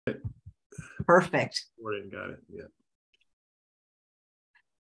Perfect. Got it. Yeah.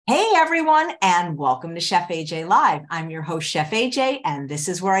 Hey, everyone, and welcome to Chef AJ Live. I'm your host, Chef AJ, and this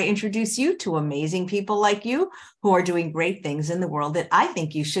is where I introduce you to amazing people like you who are doing great things in the world that I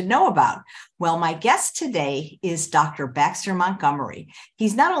think you should know about. Well, my guest today is Dr. Baxter Montgomery.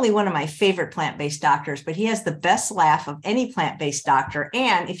 He's not only one of my favorite plant-based doctors, but he has the best laugh of any plant-based doctor.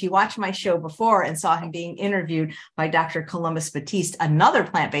 And if you watched my show before and saw him being interviewed by Dr. Columbus Batiste, another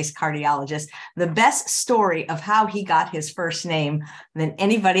plant-based cardiologist, the best story of how he got his first name than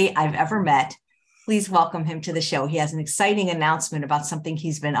anybody I've ever met. Please welcome him to the show. He has an exciting announcement about something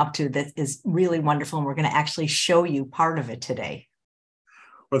he's been up to that is really wonderful, and we're going to actually show you part of it today.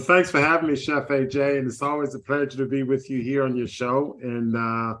 Well, thanks for having me, Chef AJ, and it's always a pleasure to be with you here on your show. And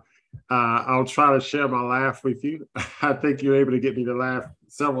I'll try to share my laugh with you. I think you're able to get me to laugh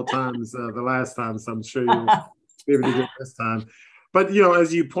several times the last time, so I'm sure you'll be able to get this time. But, you know,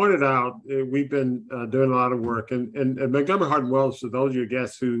 as you pointed out, we've been doing a lot of work. And Montgomery Heart Wellness, for those of your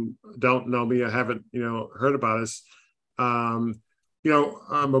guests who don't know me or haven't, heard about us, I'm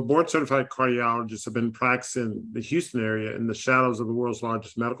a board-certified cardiologist. I've been practicing in the Houston area in the shadows of the world's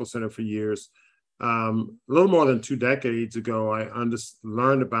largest medical center for years. A little more than 2 decades ago, I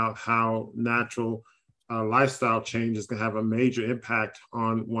learned about how natural lifestyle changes can have a major impact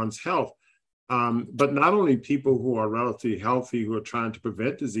on one's health. But not only people who are relatively healthy, who are trying to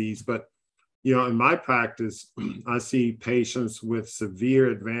prevent disease, but, in my practice, I see patients with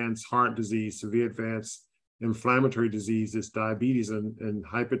severe advanced heart disease, severe advanced inflammatory diseases, diabetes and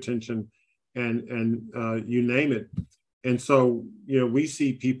hypertension, and you name it. And so, we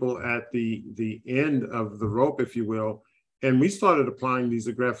see people at the end of the rope, if you will, and we started applying these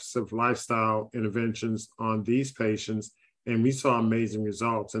aggressive lifestyle interventions on these patients. And we saw amazing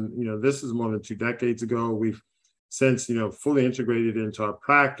results. And, this is more than 2 decades ago. We've since, fully integrated into our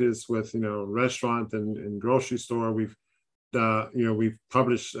practice with, restaurant and grocery store. We've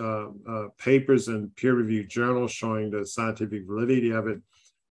published papers and peer-reviewed journals showing the scientific validity of it.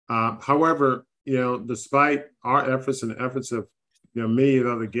 However, despite our efforts and the efforts of, many of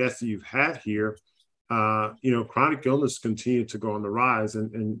the other guests that you've had here, chronic illness continue to go on the rise.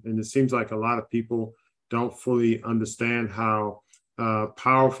 And it seems like a lot of people don't fully understand how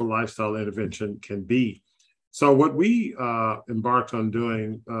powerful lifestyle intervention can be. So what we embarked on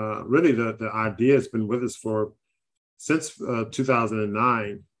doing, really the idea has been with us since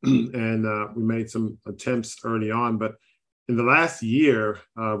 2009, and we made some attempts early on, but in the last year,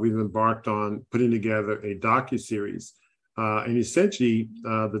 we've embarked on putting together a docuseries. And essentially,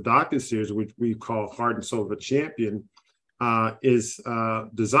 the docuseries, which we call Heart and Soul of a Champion, is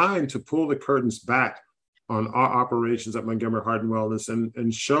designed to pull the curtains back on our operations at Montgomery Heart and Wellness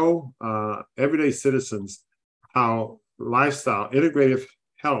and show everyday citizens how lifestyle, integrative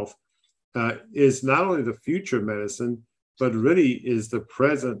health is not only the future of medicine, but really is the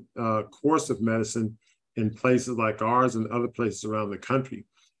present course of medicine in places like ours and other places around the country.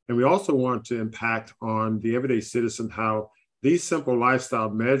 And we also want to impact on the everyday citizen how these simple lifestyle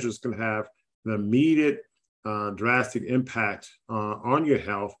measures can have an immediate, drastic impact on your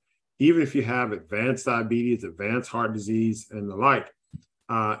health, even if you have advanced diabetes, advanced heart disease, and the like.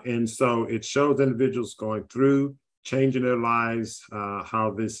 And so it shows individuals going through, changing their lives,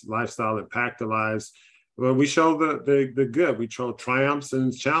 how this lifestyle impact their lives. Well, we show the good, we show triumphs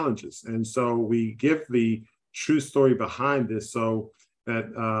and challenges. And so we give the true story behind this so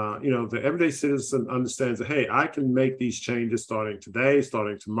that, the everyday citizen understands that, hey, I can make these changes starting today,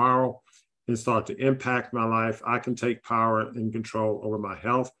 starting tomorrow, and start to impact my life. I can take power and control over my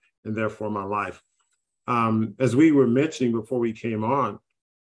health and therefore my life. As we were mentioning before we came on,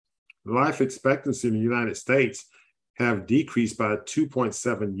 life expectancy in the United States have decreased by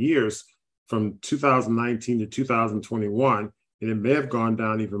 2.7 years from 2019 to 2021, and it may have gone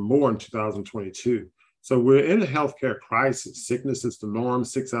down even more in 2022. So we're in a healthcare crisis. Sickness is the norm.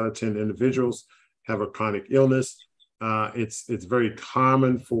 6 out of 10 individuals have a chronic illness. It's very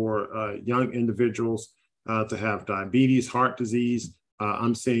common for young individuals to have diabetes, heart disease.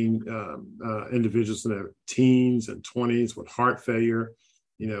 I'm seeing individuals in their teens and 20s with heart failure,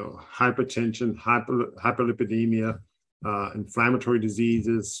 hypertension, hyperlipidemia, inflammatory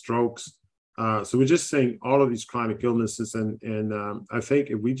diseases, strokes. So we're just seeing all of these chronic illnesses. And I think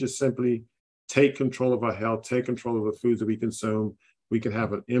if we just simply take control of our health, take control of the foods that we consume, we can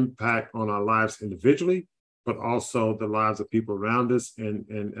have an impact on our lives individually, but also the lives of people around us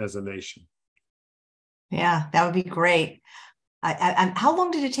and as a nation. Yeah, that would be great. How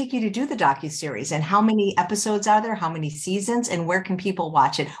long did it take you to do the docuseries, and how many episodes are there? How many seasons, and where can people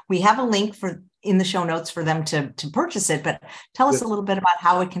watch it? We have a link in the show notes for them to purchase it, but tell us a little bit about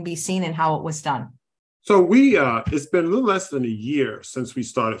how it can be seen and how it was done. So it's been a little less than a year since we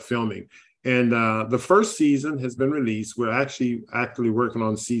started filming, and the first season has been released. We're actually working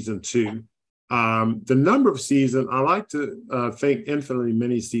on season 2. The number of seasons, I like to think infinitely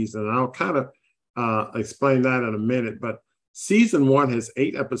many seasons. And I'll kind of explain that in a minute, but season 1 has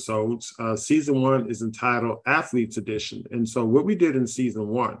 8 episodes. Season 1 is entitled Athletes Edition. And so what we did in season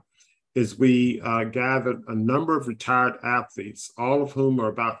 1 is we gathered a number of retired athletes, all of whom are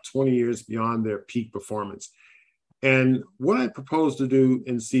about 20 years beyond their peak performance. And what I propose to do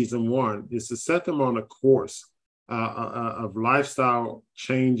in season 1 is to set them on a course of lifestyle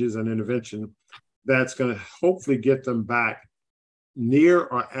changes and intervention that's going to hopefully get them back near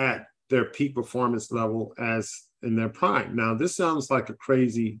or at their peak performance level as in their prime. Now, this sounds like a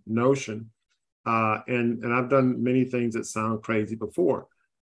crazy notion, and I've done many things that sound crazy before.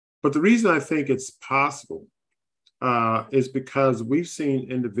 But the reason I think it's possible is because we've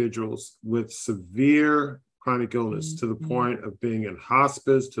seen individuals with severe chronic illness to the point of being in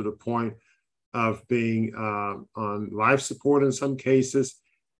hospice, to the point of being on life support in some cases.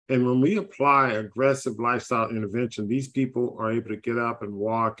 And when we apply aggressive lifestyle intervention, these people are able to get up and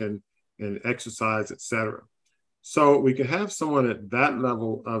walk and exercise, et cetera. So we can have someone at that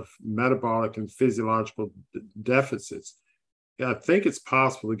level of metabolic and physiological deficits. I think it's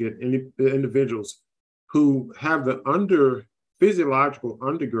possible to get individuals who have the physiological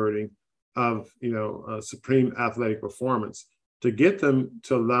undergirding of supreme athletic performance, to get them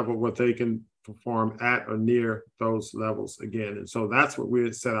to a level where they can perform at or near those levels again. And so that's what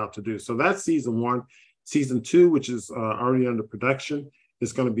we're set out to do. So that's season 1. Season 2, which is already under production,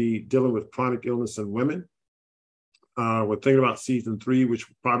 is going to be dealing with chronic illness in women. We're thinking about season 3, which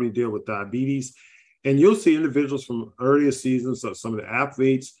will probably deal with diabetes. And you'll see individuals from earlier seasons, so some of the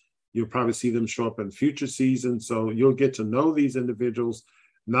athletes, you'll probably see them show up in future seasons. So you'll get to know these individuals,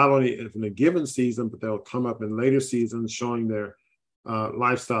 not only in a given season, but they'll come up in later seasons showing their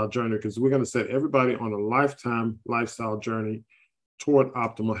lifestyle journey, because we're going to set everybody on a lifetime lifestyle journey toward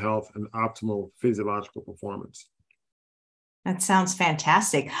optimal health and optimal physiological performance. That sounds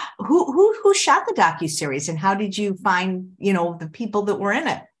fantastic. Who shot the docuseries, and how did you find, the people that were in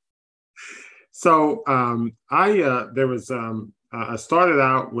it? So I started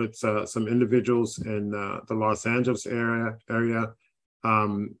out with some individuals in the Los Angeles area.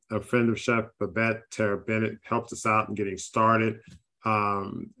 A friend of Chef Babette, Tara Bennett, helped us out in getting started.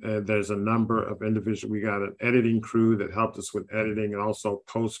 And there's a number of individuals. We got an editing crew that helped us with editing and also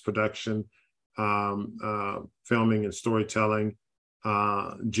post-production, filming and storytelling.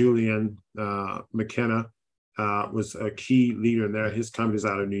 Julian McKenna was a key leader in there. His company's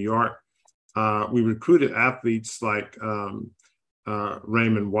out of New York. We recruited athletes like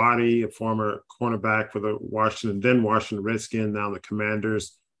Raymond Waddy, a former cornerback for the Washington Redskins, now the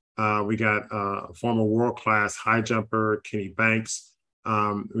Commanders. We got a former world-class high jumper, Kenny Banks.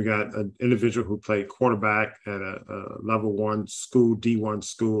 We got an individual who played quarterback at a level 1 school, D1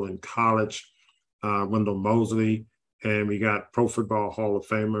 school in college, Wendell Mosley. And we got Pro Football Hall of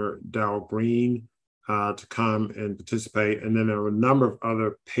Famer Darryl Green to come and participate. And then there were a number of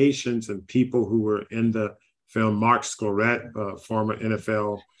other patients and people who were in the film. Mark Scorette, former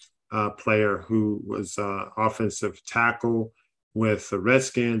NFL player who was offensive tackle with the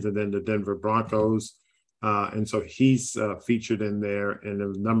Redskins and then the Denver Broncos. And so he's featured in there, and there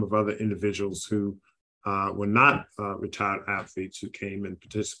was a number of other individuals who were not retired athletes who came and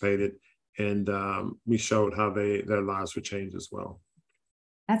participated. And we showed how their lives were changed as well.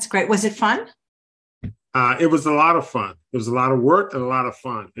 That's great. Was it fun? It was a lot of fun. It was a lot of work and a lot of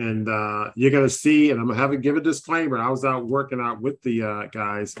fun. And you're going to see, and I'm going to have to give a disclaimer. I was out working out with the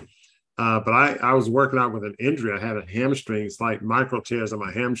guys, but I was working out with an injury. I had a hamstring, slight micro tears on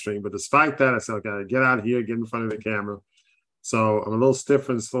my hamstring. But despite that, I said, I got to get out of here, get in front of the camera. So I'm a little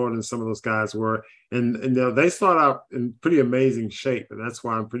stiffer and slower than some of those guys were. And they start out in pretty amazing shape. And that's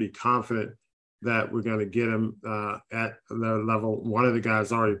why I'm pretty confident that we're going to get them at their level. One of the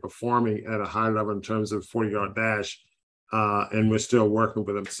guys already performing at a high level in terms of 40-yard dash, and we're still working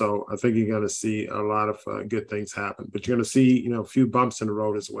with them. So I think you're going to see a lot of good things happen. But you're going to see, a few bumps in the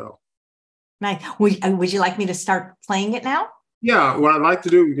road as well. Nice. Would you like me to start playing it now? Yeah, what I'd like to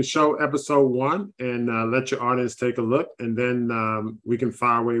do, you can show episode 1 and let your audience take a look, and then we can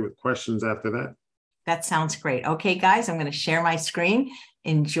fire away with questions after that. That sounds great. Okay, guys, I'm going to share my screen.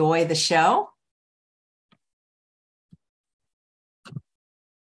 Enjoy the show.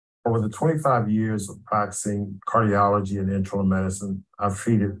 Over the 25 years of practicing cardiology and internal medicine, I've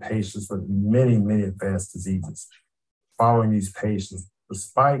treated patients with many, many advanced diseases. Following these patients,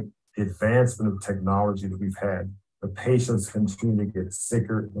 despite the advancement of technology that we've had, the patients continue to get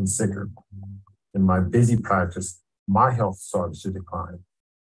sicker and sicker. In my busy practice, my health started to decline.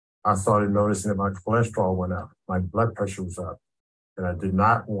 I started noticing that my cholesterol went up, my blood pressure was up, and I did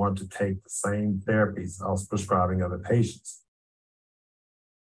not want to take the same therapies I was prescribing other patients.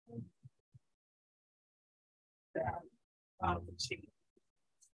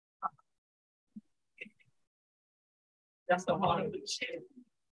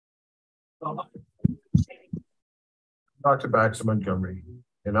 Dr. Baxter Montgomery,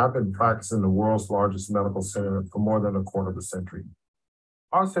 and I've been practicing the world's largest medical center for more than a quarter of a century.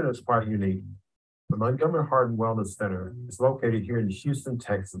 Our center is quite unique. The Montgomery Heart Wellness Center is located here in Houston,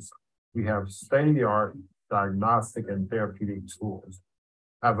 Texas. We have state-of-the-art diagnostic and therapeutic tools.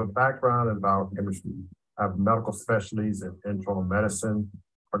 I have a background in biochemistry. I have medical specialties in internal medicine,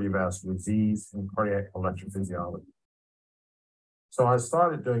 cardiovascular disease, and cardiac electrophysiology. So I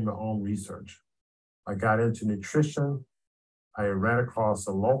started doing my own research. I got into nutrition. I ran across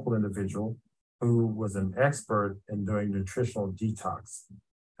a local individual who was an expert in doing nutritional detox.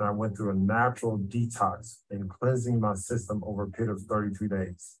 And I went through a natural detox and cleansing my system over a period of 33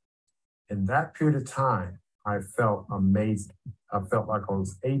 days. In that period of time, I felt amazing. I felt like I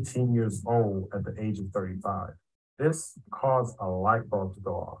was 18 years old at the age of 35. This caused a light bulb to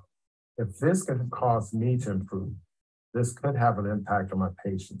go off. If this could cause me to improve, this could have an impact on my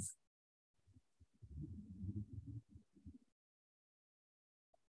patients.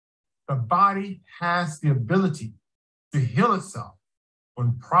 The body has the ability to heal itself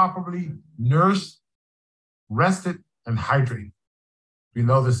when properly nourished, rested, and hydrated. We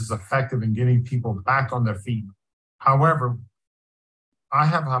know this is effective in getting people back on their feet. However, I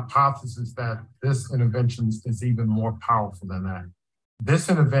have a hypothesis that this intervention is even more powerful than that. This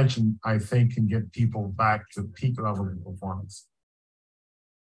intervention, I think, can get people back to peak level of performance.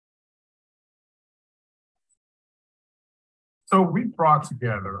 So we brought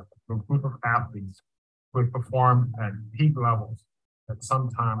together a group of athletes who would perform at peak levels at some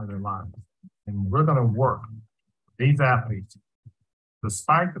time in their lives. And we're going to work with these athletes,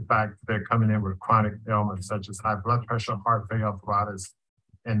 despite the fact that they're coming in with chronic ailments such as high blood pressure, heart failure, arthritis,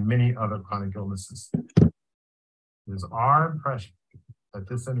 and many other chronic illnesses. It is our impression that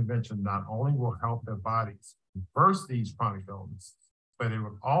this intervention not only will help their bodies reverse these chronic illnesses, but it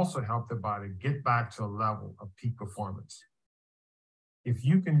will also help their body get back to a level of peak performance. If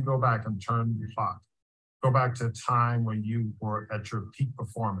you can go back and turn the clock, go back to a time when you were at your peak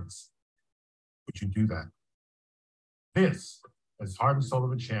performance, would you do that? This is Heart and Soul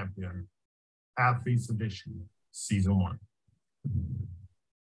of a Champion, Athletes Edition, Season 1.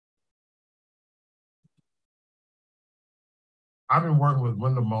 I've been working with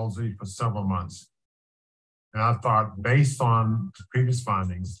Wendell Mosley for several months, and I thought, based on previous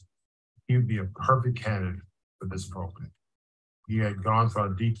findings, he would be a perfect candidate for this program. He had gone through our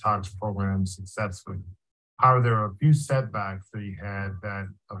detox program successfully. However, there were a few setbacks that he had that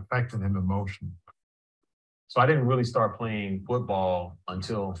affected him emotionally. So I didn't really start playing football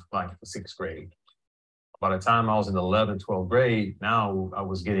until like the 6th grade. By the time I was in the 11th, 12th grade, now I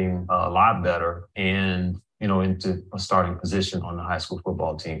was getting a lot better and, into a starting position on the high school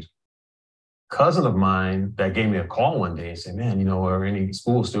football team. Cousin of mine that gave me a call one day and said, man, are any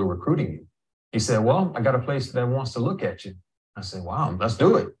schools still recruiting you? He said, well, I got a place that wants to look at you. I said, wow, let's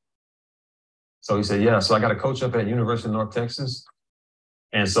do it. So he said, yeah. So I got a coach up at University of North Texas.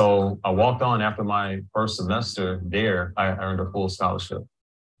 And so I walked on after my first semester there. I earned a full scholarship.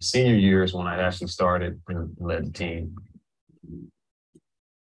 Senior year is when I actually started and led the team.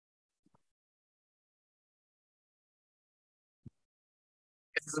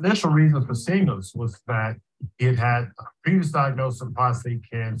 His initial reason for seeing us was that he had had a previous diagnosis of prostate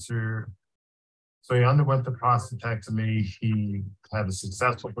cancer. So he underwent the prostatectomy. He had a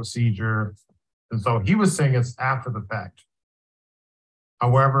successful procedure. And so he was seeing us after the fact.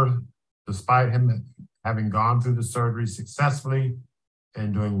 However, despite him having gone through the surgery successfully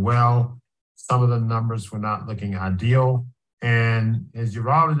and doing well, some of the numbers were not looking ideal. And his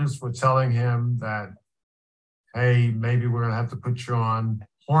urologists were telling him that, hey, maybe we're going to have to put you on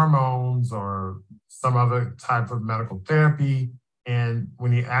hormones or some other type of medical therapy. And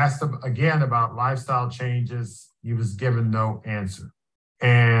when he asked him again about lifestyle changes, he was given no answer.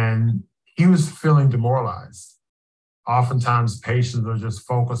 And he was feeling demoralized. Oftentimes, patients are just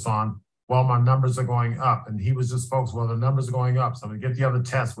focused on, well, my numbers are going up. And he was just focused, well, the numbers are going up. So I'm going to get the other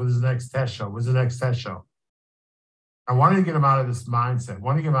test. What does the next test show? What does the next test show? I wanted to get him out of this mindset. I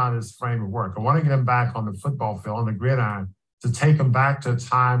wanted to get him out of this frame of work. I want to get him back on the football field, on the gridiron, to take him back to a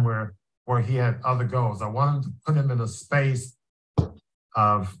time where he had other goals. I wanted to put him in a space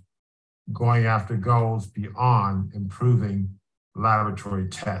of going after goals beyond improving laboratory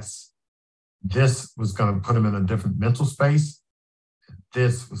tests. This was going to put him in a different mental space.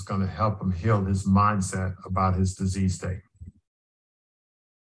 This was going to help him heal his mindset about his disease state.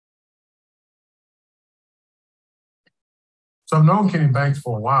 So I've known Kenny Banks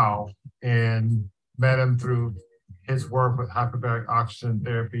for a while and met him through his work with hyperbaric oxygen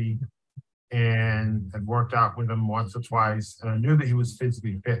therapy, and had worked out with him once or twice. And I knew that he was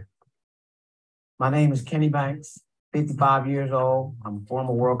physically fit. My name is Kenny Banks, 55 years old. I'm a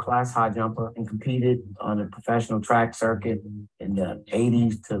former world-class high jumper and competed on the professional track circuit in the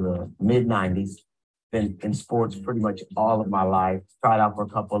 80s to the mid-90s. Been in sports pretty much all of my life. Tried out for a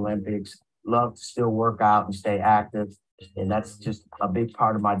couple Olympics. Love to still work out and stay active. And that's just a big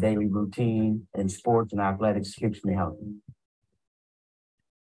part of my daily routine. And sports and athletics keeps me healthy.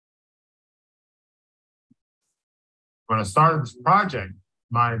 When I started this project,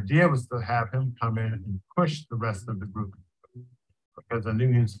 my idea was to have him come in and push the rest of the group because I knew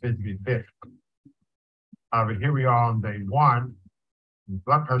he was physically fit. But here we are on day one. His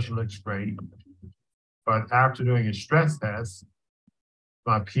blood pressure looks great. But after doing a stress test,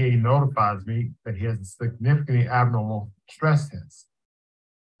 my PA notifies me that he has a significantly abnormal stress test.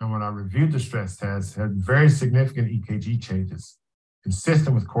 And when I reviewed the stress test, it had very significant EKG changes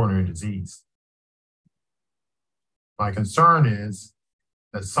consistent with coronary disease. My concern is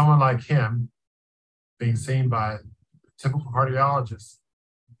that someone like him, being seen by a typical cardiologist,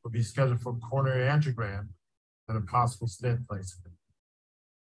 will be scheduled for a coronary angiogram and a possible stent placement.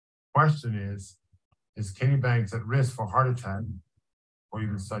 The question is Kenny Banks at risk for heart attack or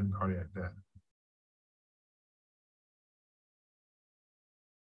even sudden cardiac death?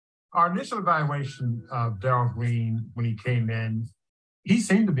 Our initial evaluation of Darryl Green when he came in, he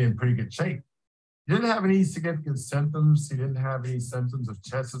seemed to be in pretty good shape. He didn't have any significant symptoms. He didn't have any symptoms of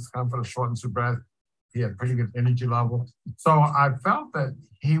chest discomfort or shortness of breath. He had pretty good energy level. So I felt that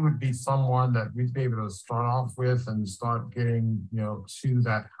he would be someone that we'd be able to start off with and start getting, to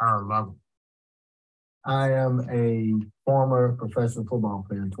that higher level. I am a former professional football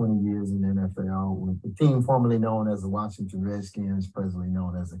player, 20 years in the NFL, with the team formerly known as the Washington Redskins, presently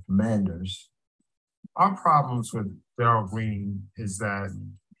known as the Commanders. Our problems with Darryl Green is that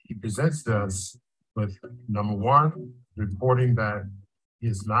he presents us with, number one, reporting that he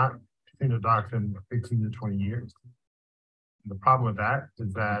has not seen a doctor in 15 to 20 years. And the problem with that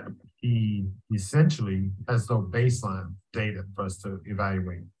is that he essentially has no baseline data for us to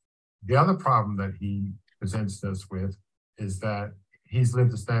evaluate. The other problem that he presents us with is that he's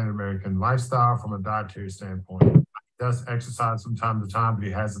lived a standard American lifestyle from a dietary standpoint. He does exercise from time to time, but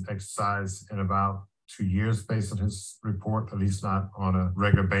he hasn't exercised in about 2 years based on his report, at least not on a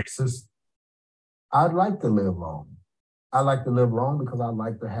regular basis. I'd like to live long. I like to live long because I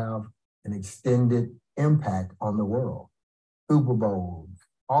like to have an extended impact on the world. Super Bowls,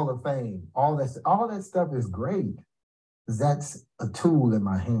 Hall of Fame, all that stuff is great because that's a tool in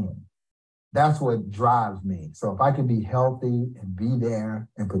my hand. That's what drives me. So if I can be healthy and be there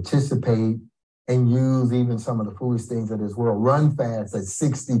and participate and use even some of the foolish things of this world, run fast at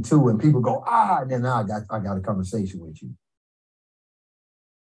 62 and people go, then I got a conversation with you.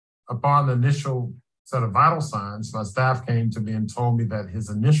 Upon the initial set of vital signs, my staff came to me and told me that his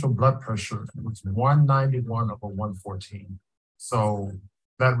initial blood pressure was 191/114. So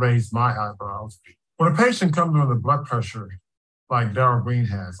that raised my eyebrows. When a patient comes with a blood pressure like Darryl Green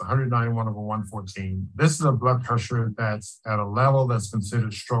has, 191/114, this is a blood pressure that's at a level that's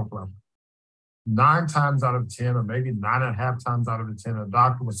considered stroke level. 9 times out of 10, or maybe 9.5 times out of 10, a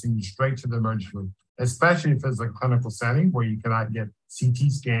doctor will send you straight to the emergency room, especially if it's a clinical setting where you cannot get CT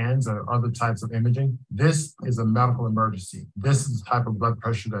scans or other types of imaging. This is a medical emergency. This is the type of blood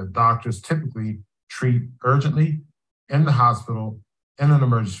pressure that doctors typically treat urgently in the hospital, in an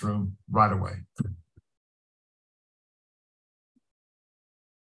emergency room, right away.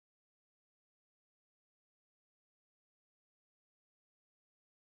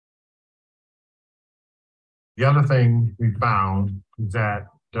 The other thing we found is that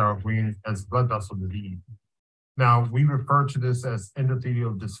Darryl Green has blood vessel disease. Now, we refer to this as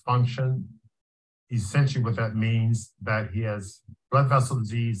endothelial dysfunction. Essentially, what that means that he has blood vessel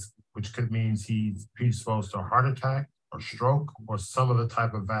disease, which could mean he's predisposed to a heart attack or stroke or some other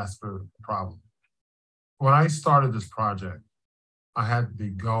type of vascular problem. When I started this project, I had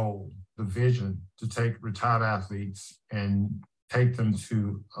the goal, the vision to take retired athletes and take them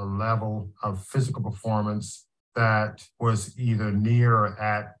to a level of physical performance that was either near or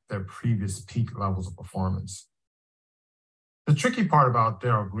at their previous peak levels of performance. The tricky part about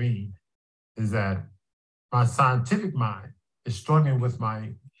Darrell Green is that my scientific mind is struggling with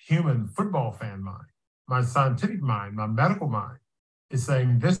my human football fan mind. My scientific mind, my medical mind, is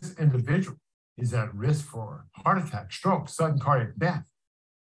saying this individual is at risk for heart attack, stroke, sudden cardiac death.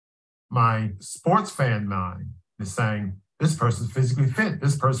 My sports fan mind is saying this person's physically fit.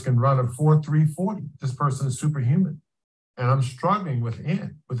 This person can run a 4.340. This person is superhuman. And I'm struggling with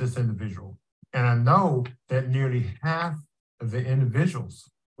this individual. And I know that nearly half of the individuals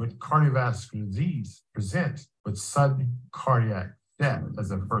with cardiovascular disease present with sudden cardiac death as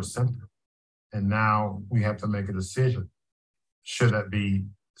their first symptom. And now we have to make a decision. Should that be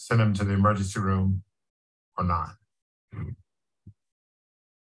send them to the emergency room or not?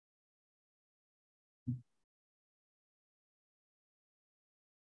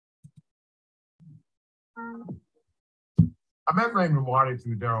 I met Raymond Waddy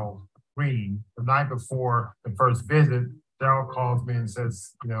through Darrell Green the night before the first visit. Darrell calls me and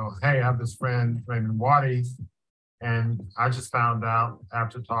says, hey, I have this friend, Raymond Waddy, and I just found out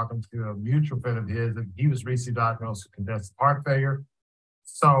after talking to a mutual friend of his that he was recently diagnosed with congestive heart failure.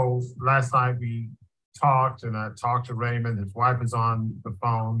 So last night we talked, and I talked to Raymond. His wife is on the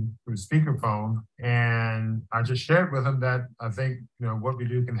phone through speakerphone, and I just shared with him that I think what we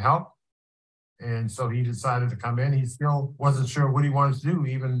do can help. And so he decided to come in. He still wasn't sure what he wanted to do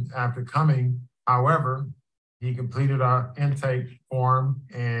even after coming. However, he completed our intake form,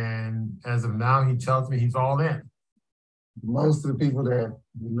 and as of now, he tells me he's all in. Most of the people that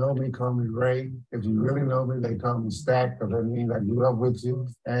know me call me Ray. If you really know me, they call me Stack, because that means I grew up with you.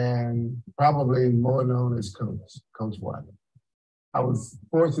 And probably more known as Coach Waddy. I was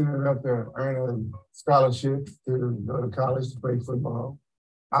fortunate enough to earn a scholarship to go to college to play football.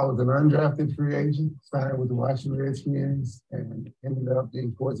 I was an undrafted free agent, signed with the Washington Redskins, and ended up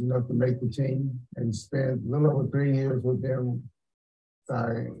being fortunate enough to make the team and spent a little over 3 years with them.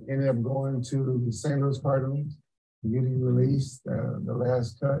 I ended up going to the St. Louis Cardinals, getting released, the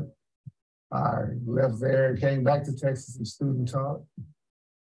last cut. I left there and came back to Texas and student taught.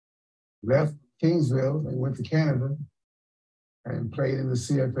 Left Kingsville and went to Canada and played in the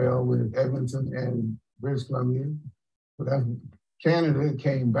CFL with Edmonton and British Columbia. So that's Canada,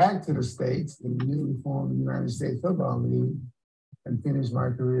 came back to the States and newly formed the United States Football League and finished my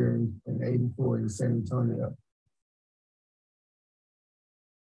career in '84 in San Antonio.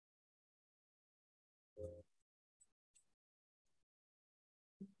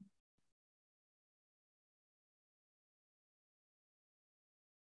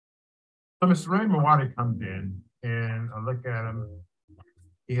 So Mr. Raymond Waddy comes in, and I look at him.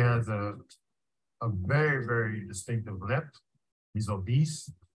 He has a very, very distinctive lip. He's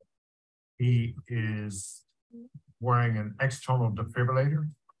obese. He is wearing an external defibrillator.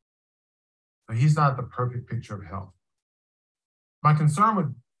 But he's not the perfect picture of health. My concern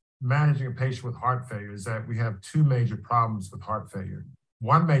with managing a patient with heart failure is that we have two major problems with heart failure.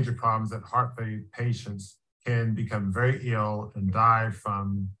 One major problem is that heart failure patients can become very ill and die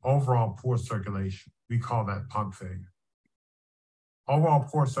from overall poor circulation. We call that pump failure. Overall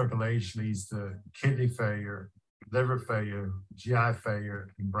poor circulation leads to kidney failure, liver failure, GI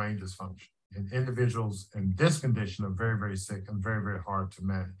failure, and brain dysfunction. And individuals in this condition are very, very sick and very, very hard to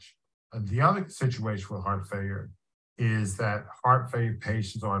manage. And the other situation with heart failure is that heart failure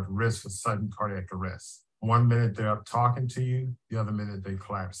patients are at risk for sudden cardiac arrest. 1 minute they're up talking to you, the other minute they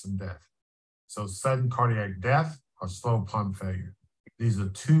collapse in death. So sudden cardiac death or slow pump failure. These are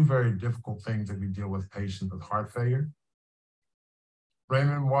two very difficult things that we deal with patients with heart failure.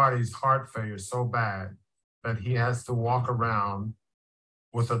 Raymond Waddy's heart failure is so bad that he has to walk around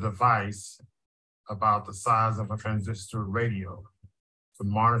with a device about the size of a transistor radio to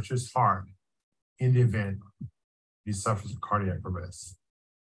monitor his heart in the event he suffers a cardiac arrest.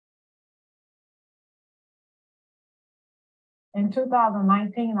 In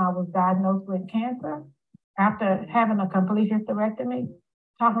 2019, I was diagnosed with cancer after having a complete hysterectomy.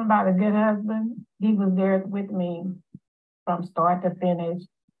 Talking about a good husband, he was there with me from start to finish.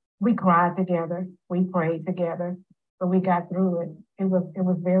 We cried together, we prayed together, but we got through it. It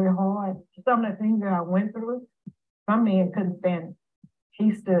was very hard. Some of the things that I went through, some men couldn't stand it.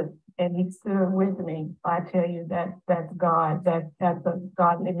 He stood with me. I tell you, that's God. That's a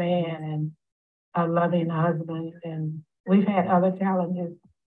godly man and a loving husband. And we've had other challenges.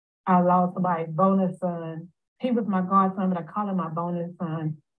 I lost my bonus son. He was my godson, but I call him my bonus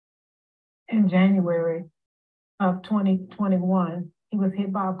son. In January of 2021, he was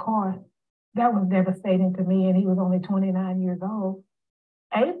hit by a car. That was devastating to me, and he was only 29 years old.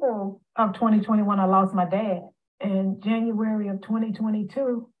 April of 2021, I lost my dad. In January of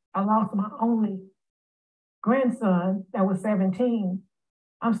 2022, I lost my only grandson that was 17.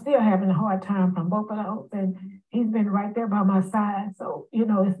 I'm still having a hard time from both of those, and he's been right there by my side. So, you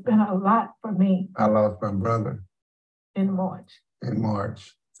know, it's been a lot for me. I lost my brother in March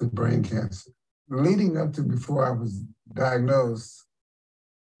to brain cancer. Leading up to before I was diagnosed,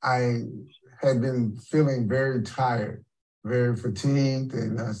 I had been feeling very tired, very fatigued,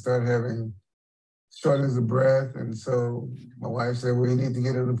 and I started having shortness of breath. And so my wife said, well, you need to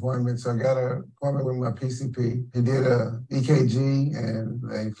get an appointment. So I got an appointment with my PCP. He did a EKG and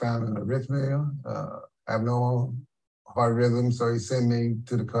they found an arrhythmia, abnormal heart rhythm. So he sent me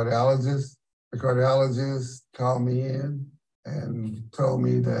to the cardiologist. The cardiologist called me in and told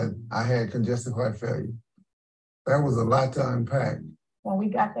me that I had congestive heart failure. That was a lot to unpack. When we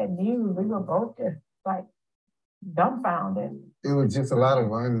got that news, we were both just like dumbfounded. It was just a lot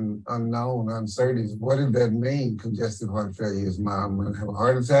of unknown uncertainties. What did that mean, congestive heart failure? Is my going to have a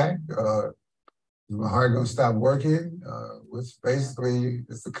heart attack? Is my heart going to stop working? Which basically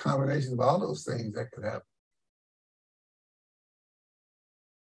is the combination of all those things that could happen.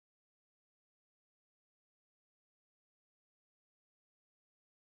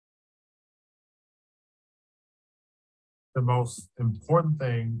 The most important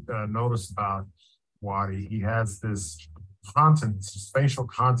thing that I noticed about Wadi, he has this continence, spatial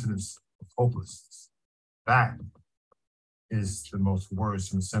continence of hopelessness. That is the most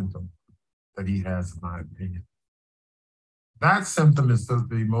worrisome symptom that he has, in my opinion. That symptom is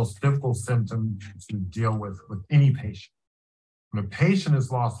the most difficult symptom to deal with any patient. When a patient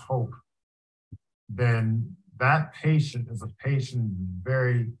has lost hope, then that patient is a patient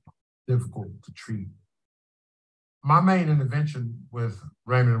very difficult to treat. My main intervention with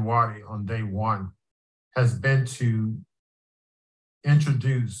Raymond Wadi on day one has been to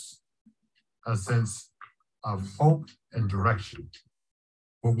introduce a sense of hope and direction.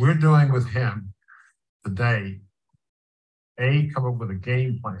 What we're doing with him today, come up with a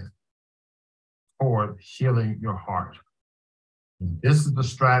game plan for healing your heart. And this is the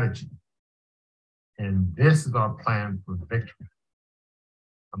strategy. And this is our plan for victory.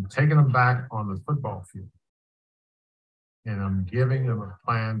 I'm taking him back on the football field. And I'm giving him a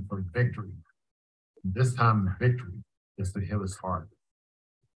plan for victory. This time, the victory is to heal his heart.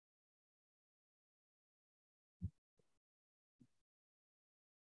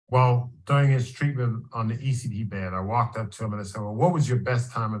 Well, during his treatment on the ECD bed, I walked up to him and I said, well, what was your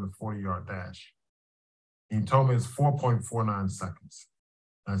best time in the 40-yard dash? And he told me it's 4.49 seconds.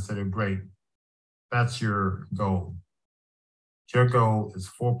 And I said, oh, great. That's your goal. Your goal is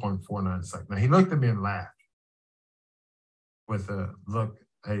 4.49 seconds. Now, he looked at me and laughed with a look,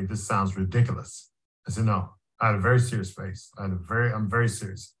 hey, this sounds ridiculous. I said, no, I had a very serious face. I'm very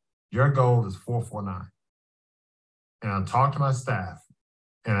serious. Your goal is 4.49. And I talked to my staff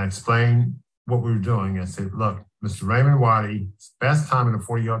and I explained what we were doing. I said, look, Mr. Raymond Wadi's best time in the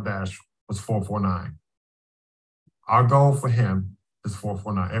 40-yard dash was 4.49. Our goal for him is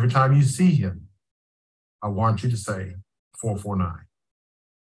 4.49. Every time you see him, I want you to say 4.49.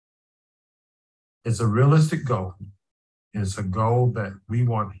 It's a realistic goal. It's a goal that we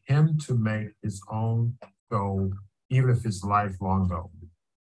want him to make his own goal, even if it's lifelong goal,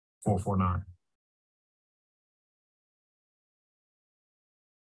 4.49.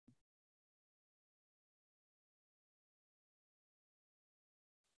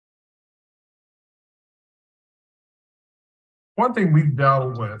 One thing we've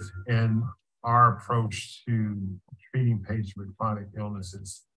dealt with in our approach to treating patients with chronic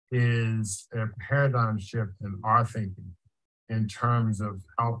illnesses is a paradigm shift in our thinking in terms of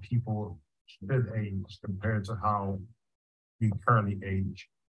how people should age compared to how we currently age.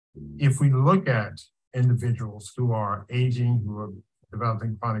 If we look at individuals who are aging, who are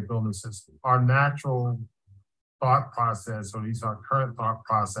developing chronic illnesses, our natural thought process, or at least our current thought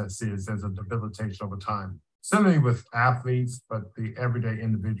process, is there's a debilitation over time. Similarly with athletes, but the everyday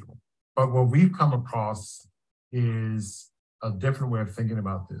individual. But what we've come across is a different way of thinking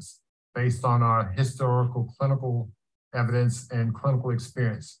about this based on our historical clinical evidence and clinical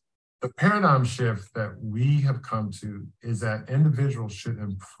experience. The paradigm shift that we have come to is that individuals should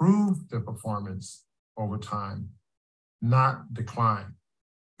improve their performance over time, not decline.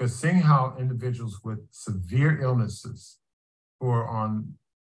 Because seeing how individuals with severe illnesses who are on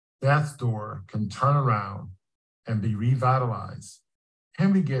death's door can turn around and be revitalized,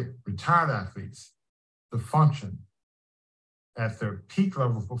 can we get retired athletes to function at their peak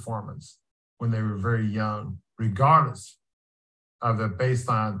level of performance when they were very young, regardless of their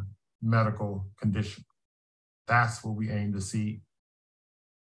baseline medical condition? That's what we aim to see.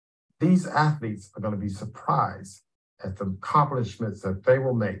 These athletes are going to be surprised at the accomplishments that they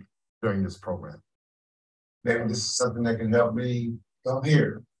will make during this program. Maybe this is something that can help me come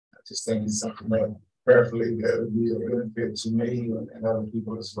here. I just think it's something that prayerfully that would be a benefit to me and other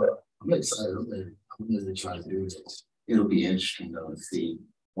people as well. I'm excited. I'm going to try to do this. It'll be interesting though to see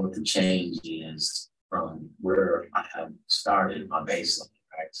what the change is from where I have started my baseline,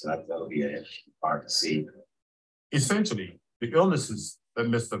 right? So that'll be an interesting part to see. Essentially, the illnesses that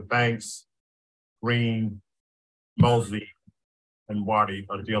Mr. Banks, Green, Mosley, and Waddy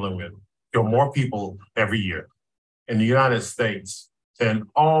are dealing with kill more people every year in the United States than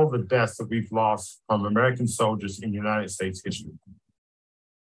all the deaths that we've lost from American soldiers in United States history.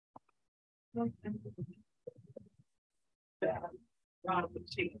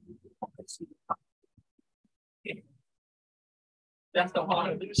 That's the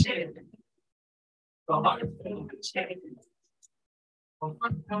heart of the change. The heart of the change. Over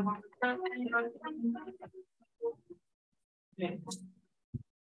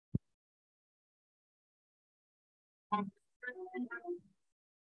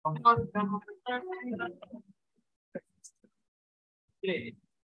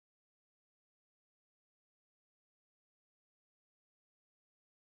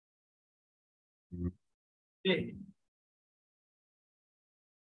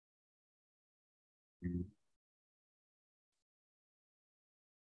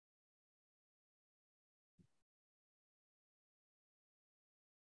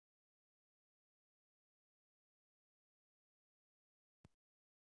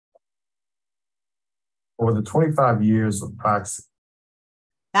the 25 years of practice.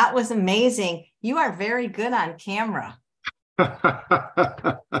 That was amazing. You are very good on camera.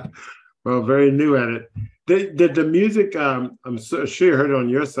 Well, very new at it. Did the music, I'm sure you heard it on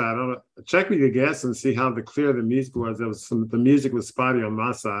your side. Check with your guests and see how clear the music was. The music was spotty on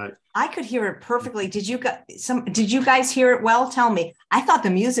my side. I could hear it perfectly. Did you guys hear it well? Tell me. I thought the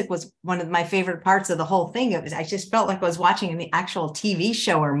music was one of my favorite parts of the whole thing. I just felt like I was watching an actual TV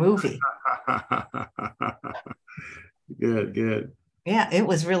show or movie. Good. Yeah, it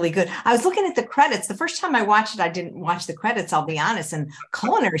was really good. I was looking at the credits. The first time I watched it, I didn't watch the credits, I'll be honest. And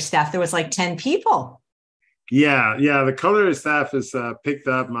culinary staff, there was like 10 people. Yeah. The culinary staff is picked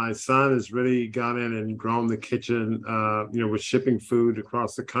up. My son has really gone in and grown the kitchen. We're shipping food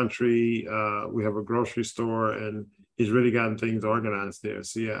across the country. We have a grocery store, and he's really gotten things organized there.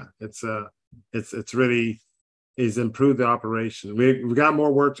 So yeah, it's really improved the operation. We've got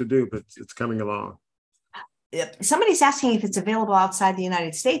more work to do, but it's coming along. Somebody's asking if it's available outside the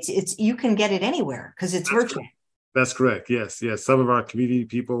United States. You can get it anywhere because it's virtual. That's correct. Yes. Some of our community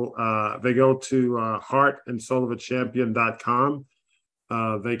people, they go to heartandsoulofachampion.com.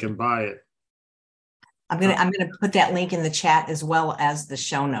 They can buy it. I'm gonna put that link in the chat as well as the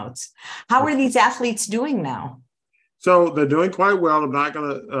show notes. How are these athletes doing now? So they're doing quite well. I'm not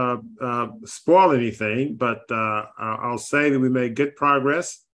going to spoil anything, but I'll say that we made good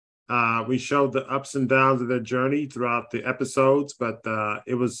progress. We showed the ups and downs of their journey throughout the episodes, but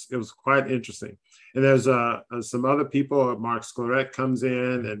it was quite interesting. And there's some other people. Mark Scleret comes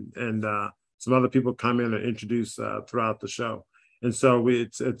in, and some other people come in and introduce throughout the show. And so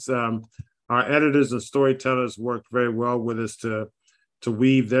our editors and storytellers worked very well with us to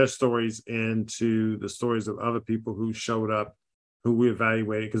weave their stories into the stories of other people who showed up, who we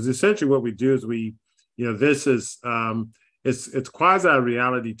evaluated. Because essentially what we do is this is it's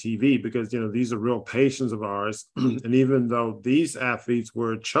quasi-reality TV, because these are real patients of ours, and even though these athletes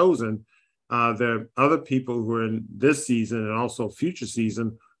were chosen, there are other people who are in this season and also future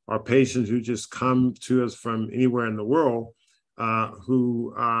season are patients who just come to us from anywhere in the world,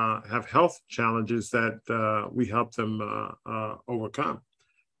 who have health challenges that we help them overcome.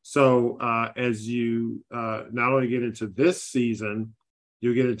 So as you not only get into this season,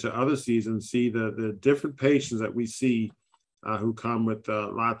 you'll get into other seasons, see the different patients that we see who come with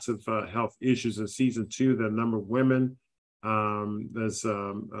lots of health issues. In season 2, there are a number of women. There's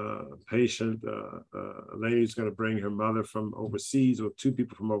a patient, a lady who's going to bring her mother from overseas, or 2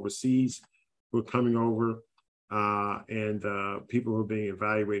 people from overseas who are coming over, and people who are being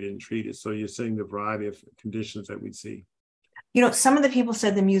evaluated and treated. So you're seeing the variety of conditions that we see. Some of the people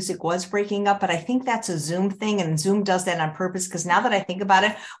said the music was breaking up, but I think that's a Zoom thing, and Zoom does that on purpose, because now that I think about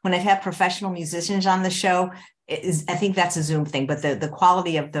it, when I've had professional musicians on the show, I think that's a Zoom thing, but the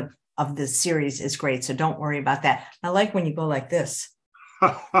quality of the series is great, so don't worry about that. I like when you go like this.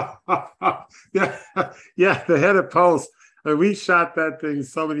 Yeah, the headed post. We shot that thing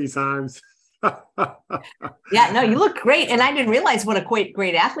so many times. Yeah, no, you look great, and I didn't realize what a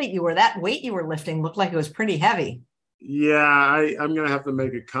great athlete you were. That weight you were lifting looked like it was pretty heavy. Yeah, I'm going to have to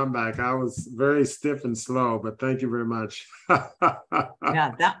make a comeback. I was very stiff and slow, but thank you very much.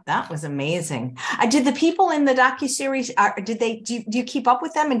 Yeah, that was amazing. Did the people in the docuseries, do you keep up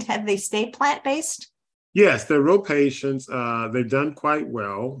with them, and have they stayed plant-based? Yes, they're real patients. They've done quite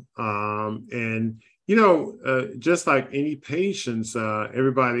well. And, just like any patients,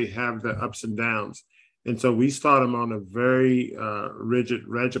 everybody have the ups and downs. And so we start them on a very rigid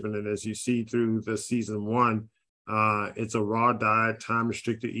regimen. And as you see through the season 1, it's a raw diet, time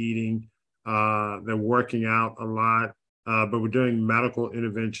restricted eating. They're working out a lot, but we're doing medical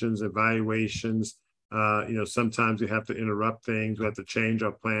interventions, evaluations. Sometimes we have to interrupt things. We have to change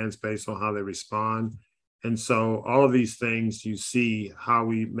our plans based on how they respond. And so all of these things, you see how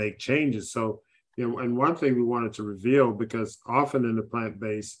we make changes. So, and one thing we wanted to reveal, because often in the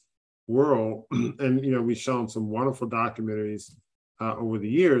plant-based world, and, we've shown some wonderful documentaries over the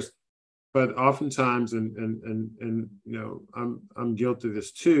years, but oftentimes, and I'm guilty of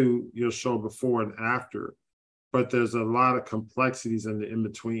this too, you'll show before and after, but there's a lot of complexities in the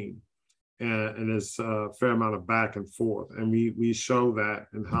in-between. And there's a fair amount of back and forth. And we show that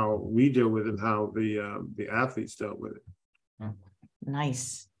and how we deal with it and how the athletes dealt with it.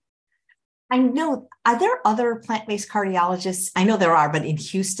 Nice. I know, are there other plant-based cardiologists? I know there are, but in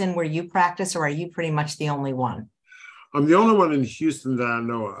Houston where you practice, or are you pretty much the only one? I'm the only one in Houston that I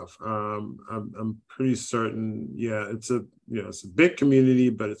know of. I'm pretty certain. Yeah, it's a big community,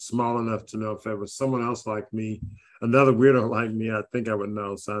 but it's small enough to know if there was someone else like me, another weirdo like me, I think I would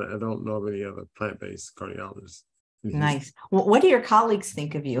know. So I don't know of any other plant-based cardiologists. Nice. Well, what do your colleagues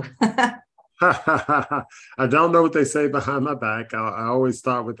think of you? I don't know what they say behind my back. I always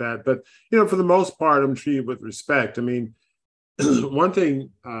start with that. But, for the most part, I'm treated with respect. I mean, one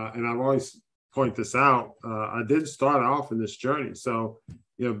thing, and I've always point this out, I did start off in this journey. So,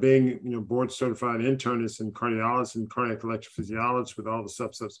 being, board-certified internist in cardiologist and cardiac electrophysiologist with all the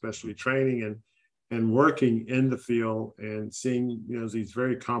subspecialty training and working in the field and seeing, these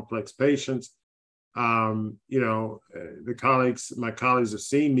very complex patients. My colleagues have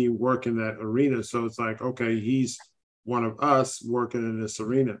seen me work in that arena. So it's like, okay, he's one of us working in this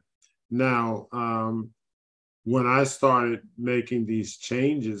arena. Now, when I started making these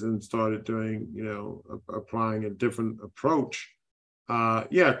changes and started doing, applying a different approach,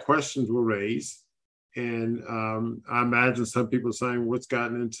 questions were raised. And I imagine some people saying, what's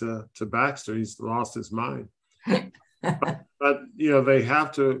gotten into Baxter? He's lost his mind. but they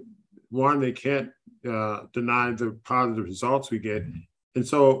have to, they can't deny the positive results we get. And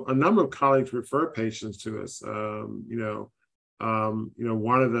so a number of colleagues refer patients to us. One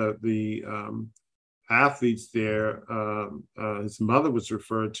of the athletes there, his mother was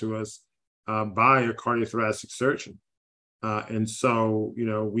referred to us by a cardiothoracic surgeon. And so,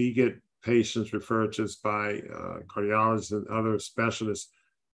 we get patients referred to us by cardiologists and other specialists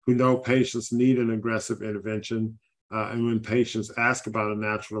who know patients need an aggressive intervention. And when patients ask about a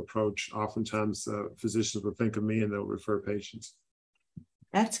natural approach, oftentimes physicians will think of me and they'll refer patients.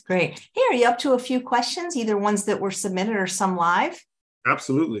 That's great. Here, are you up to a few questions, either ones that were submitted or some live?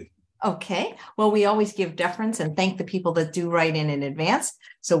 Absolutely. Okay. Well, we always give deference and thank the people that do write in advance.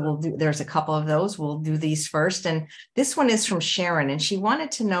 So there's a couple of those. We'll do these first. And this one is from Sharon. And she wanted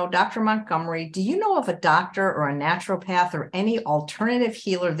to know, Dr. Montgomery, do you know of a doctor or a naturopath or any alternative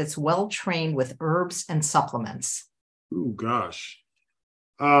healer that's well-trained with herbs and supplements? Oh, gosh.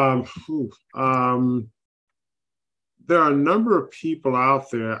 There are a number of people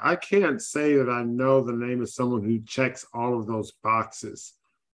out there. I can't say that I know the name of someone who checks all of those boxes.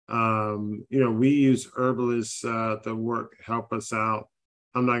 We use herbalists that help us out.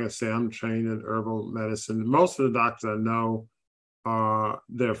 I'm not going to say I'm trained in herbal medicine. Most of the doctors I know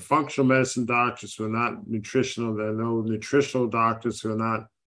they're functional medicine doctors who are not nutritional. There are no nutritional doctors who are not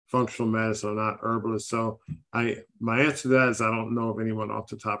functional medicine or not herbalists. So my answer to that is I don't know of anyone off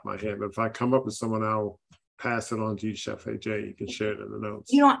the top of my head. But if I come up with someone, I'll pass it on to you, Chef AJ. You can share it in the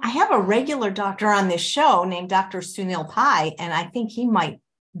notes. I have a regular doctor on this show named Dr. Sunil Pai, and I think he might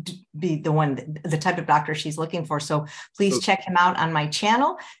be the type of doctor she's looking for. So please check him out on my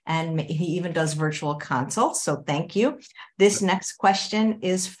channel. And he even does virtual consults. So thank you. This next question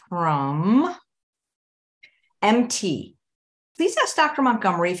is from MT. Please ask Dr.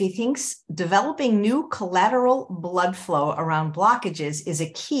 Montgomery if he thinks developing new collateral blood flow around blockages is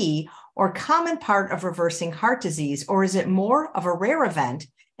a key or common part of reversing heart disease, or is it more of a rare event?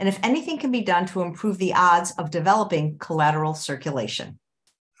 And if anything can be done to improve the odds of developing collateral circulation.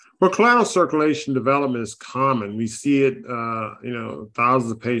 Well, collateral circulation development is common. We see it,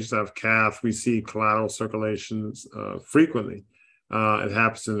 thousands of patients have cath. We see collateral circulations frequently. It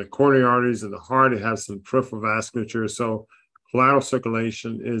happens in the coronary arteries, in the heart. It has some peripheral vasculature. So collateral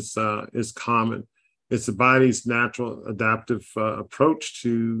circulation is common. It's the body's natural adaptive approach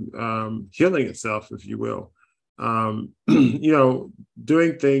to healing itself, if you will. Doing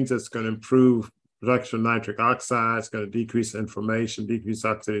things that's going to improve production of nitric oxide, it's going to decrease inflammation, decrease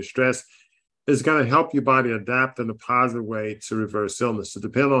oxidative stress, is going to help your body adapt in a positive way to reverse illness. So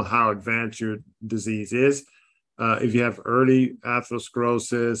depending on how advanced your disease is, if you have early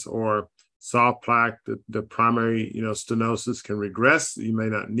atherosclerosis or soft plaque, the primary stenosis can regress. You may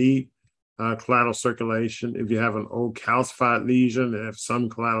not need collateral circulation. If you have an old calcified lesion and have some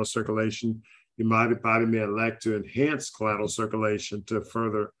collateral circulation, your body may elect to enhance collateral circulation to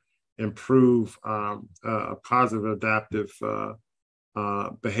further improve a positive adaptive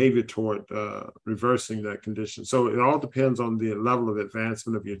behavior toward reversing that condition. So it all depends on the level of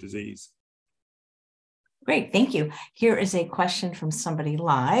advancement of your disease. Great, thank you. Here is a question from somebody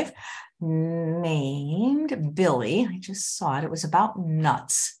live named Billy. I just saw it. It was about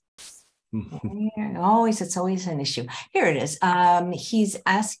nuts. It's always an issue. Here it is. He's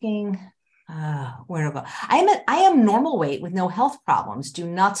asking, where to go? I am normal weight with no health problems. Do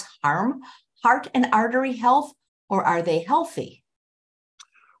nuts harm heart and artery health, or are they healthy?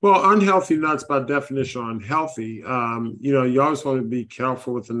 Well, unhealthy nuts by definition are unhealthy. You always want to be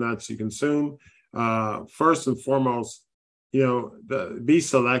careful with the nuts you consume. First and foremost, be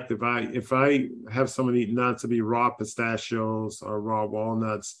selective. If I have someone eat nuts, it'd be raw pistachios or raw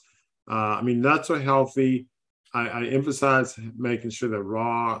walnuts. Nuts are healthy. I emphasize making sure they're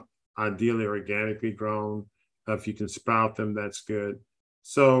raw, ideally organically grown. If you can sprout them, that's good.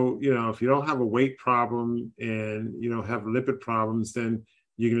 So, if you don't have a weight problem and you don't have lipid problems, then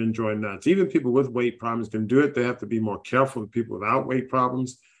you can enjoy nuts. Even people with weight problems can do it. They have to be more careful than people without weight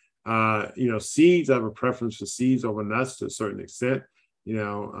problems. Seeds, I have a preference for seeds over nuts to a certain extent. They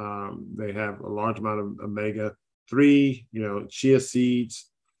have a large amount of omega-3, chia seeds,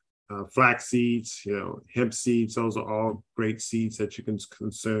 flax seeds, hemp seeds. Those are all great seeds that you can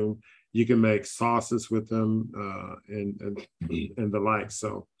consume. You can make sauces with them and the like.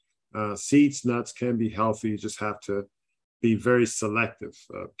 So seeds, nuts can be healthy. You just have to be very selective,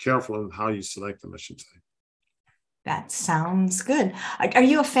 careful in how you select them, I should say. That sounds good. Are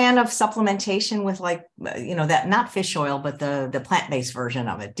you a fan of supplementation with that, not fish oil, but the plant-based version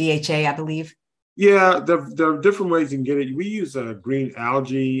of it, DHA, I believe? Yeah, there are different ways you can get it. We use green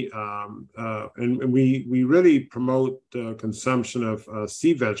algae, and we really promote the consumption of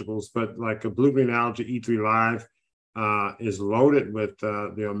sea vegetables, but like a blue-green algae, E3 Live, is loaded with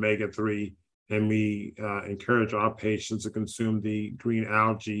the omega-3, and we encourage our patients to consume the green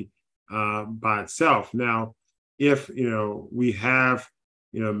algae by itself. Now, if we have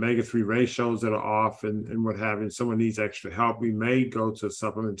omega-3 ratios that are off and what have you, and someone needs extra help, we may go to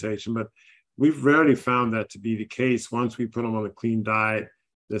supplementation, but we've rarely found that to be the case. Once we put them on a clean diet,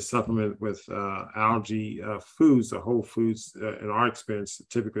 the supplement with algae foods, the whole foods, in our experience,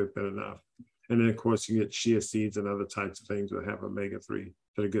 typically have been enough. And then, of course, you get chia seeds and other types of things that have omega-3,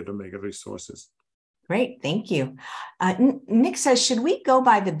 that are good omega-3 sources. Great, thank you. Nick says, should we go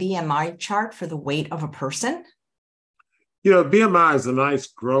by the BMI chart for the weight of a person? BMI is a nice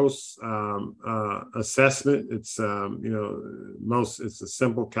gross assessment. It's it's a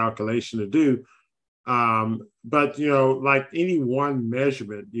simple calculation to do. But like any one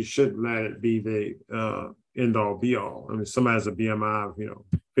measurement, you shouldn't let it be the end all be all. I mean, somebody has a BMI of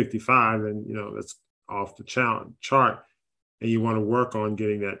 55, and that's off the chart, and you want to work on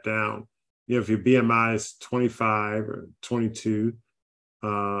getting that down. If your BMI is 25 or 22,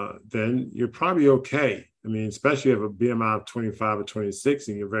 then you're probably okay. I mean, especially if you have a BMI of 25 or 26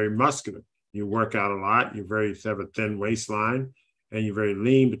 and you're very muscular. You work out a lot, you have a thin waistline, and you're very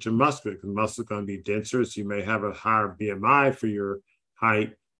lean, but you're muscular, because muscle is going to be denser. So you may have a higher BMI for your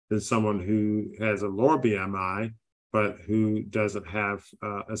height than someone who has a lower BMI, but who doesn't have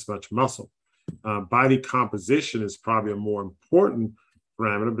as much muscle. Body composition is probably a more important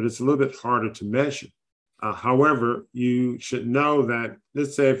parameter, but it's a little bit harder to measure. However, you should know that,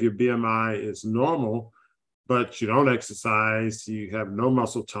 let's say if your BMI is normal, but you don't exercise, you have no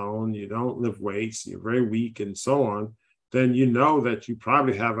muscle tone, you don't lift weights, you're very weak and so on, then you know that you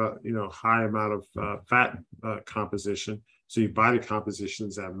probably have a high amount of fat composition. So your body composition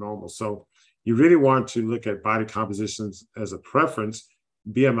is abnormal. So you really want to look at body compositions as a preference.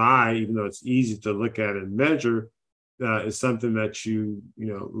 BMI, even though it's easy to look at and measure, is something that you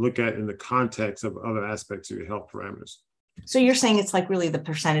look at in the context of other aspects of your health parameters. So you're saying it's like really the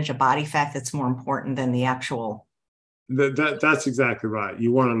percentage of body fat that's more important than the actual That's exactly right.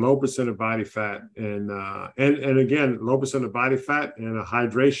 You want a low percent of body fat, and again, low percent of body fat and a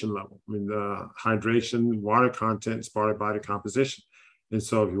hydration level. I mean, hydration, water content is part of body composition. And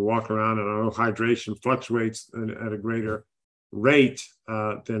so if you walk around, and I know hydration fluctuates at a greater rate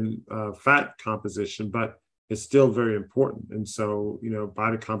than fat composition, but it's still very important. And so,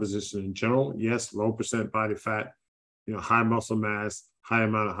 body composition in general, yes, low percent body fat, high muscle mass, high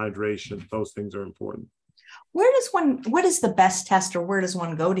amount of hydration, those things are important. What is the best test, or where does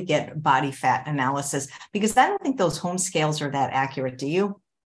one go to get body fat analysis? Because I don't think those home scales are that accurate. Do you?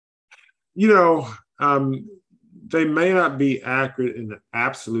 They may not be accurate in the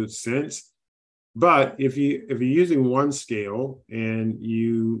absolute sense, but if you're using one scale and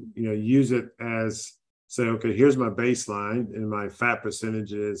you use it as, say, okay, here's my baseline and my fat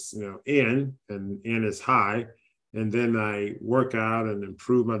percentage is N, and N is high, and then I work out and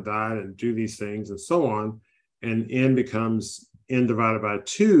improve my diet and do these things and so on, and N becomes N divided by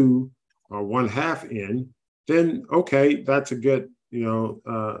 2 or 1/2 N, then okay, that's a good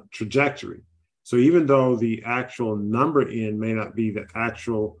trajectory. So even though the actual number N may not be the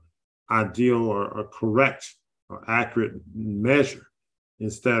actual ideal or correct or accurate measure,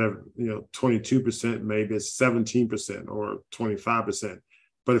 instead of 22%, maybe it's 17% or 25%.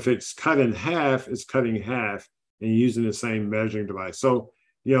 But if it's cut in half, it's cutting in half and using the same measuring device. So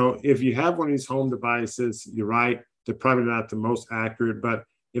if you have one of these home devices, you're right, they're probably not the most accurate, but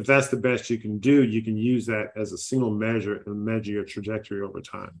if that's the best you can do, you can use that as a single measure and measure your trajectory over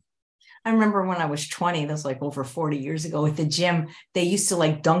time. I remember when I was 20, that's like over 40 years ago, at the gym, they used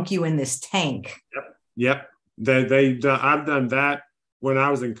to dunk you in this tank. Yep. I've done that. When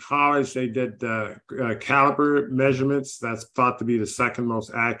I was in college, they did caliper measurements. That's thought to be the second most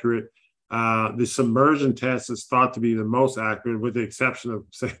accurate. The submersion test is thought to be the most accurate, with the exception of,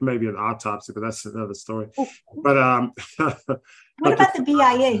 say, maybe an autopsy, but that's another story. But what about the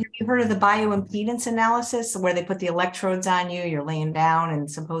BIA? Have you heard of the bioimpedance analysis, where they put the electrodes on you, you're laying down, and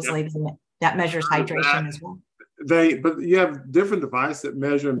supposedly that measures hydration as well? But you have different devices that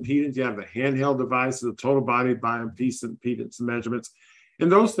measure impedance. You have the handheld devices, the total body bioimpedance measurements,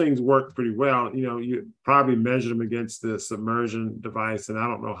 and those things work pretty well. You probably measure them against the submersion device, and I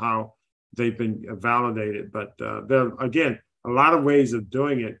don't know how they've been validated, but there are, again, a lot of ways of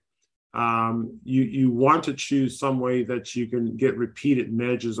doing it. You want to choose some way that you can get repeated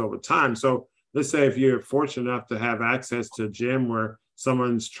measures over time. So let's say if you're fortunate enough to have access to a gym where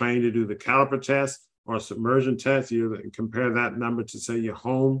someone's trained to do the caliper test or submersion test, you compare that number to, say, your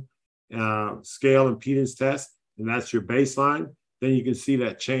home scale impedance test, and that's your baseline, then you can see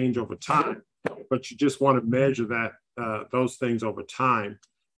that change over time. But you just want to measure that those things over time.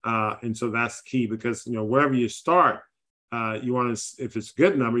 And so that's key, because wherever you start, you want to, if it's a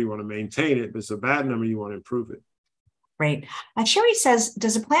good number, you want to maintain it. If it's a bad number, you want to improve it. Great. Sherry says,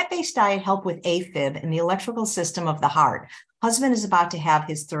 does a plant-based diet help with AFib and the electrical system of the heart? Husband is about to have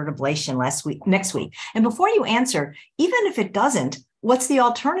his third ablation next week. And before you answer, even if it doesn't, what's the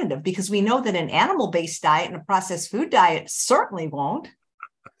alternative? Because we know that an animal-based diet and a processed food diet certainly won't.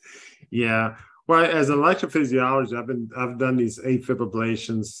 Yeah. Well, as an electrophysiologist, I've done these AFib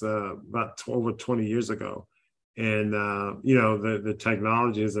ablations about over 20 years ago. And, the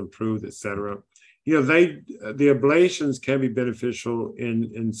technology has improved, et cetera. The ablations can be beneficial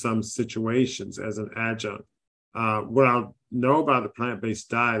in some situations as an adjunct. What I know about the plant-based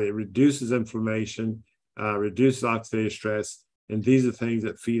diet, it reduces inflammation, reduces oxidative stress, and these are things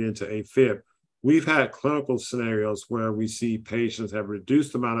that feed into AFib. We've had clinical scenarios where we see patients have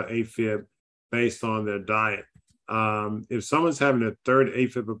reduced amount of AFib based on their diet. If someone's having a third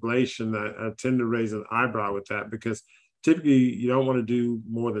AFib ablation, I tend to raise an eyebrow with that, because typically you don't want to do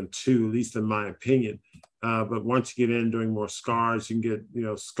more than 2, at least in my opinion. But once you get in doing more scars, you can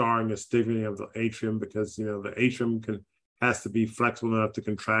get, scarring and stiffening of the atrium, because, the atrium has to be flexible enough to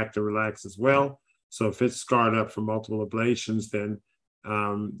contract and relax as well. So if it's scarred up from multiple ablations, then,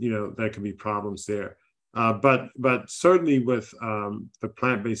 there can be problems there. But certainly with the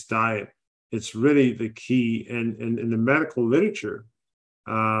plant-based diet, it's really the key. And in the medical literature,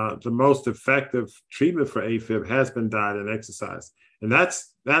 the most effective treatment for AFib has been diet and exercise. And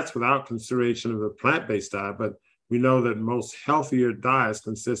that's without consideration of the plant-based diet. But we know that most healthier diets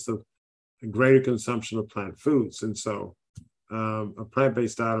consist of a greater consumption of plant foods. And so a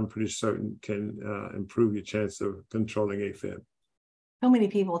plant-based diet, I'm pretty certain, can improve your chance of controlling AFib. So many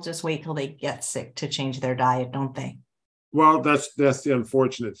people just wait till they get sick to change their diet, don't they? Well, that's the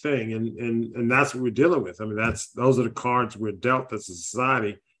unfortunate thing, and that's what we're dealing with. I mean, those are the cards we're dealt as a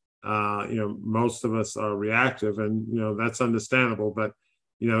society. Most of us are reactive, and that's understandable. But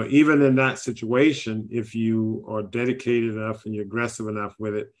even in that situation, if you are dedicated enough and you're aggressive enough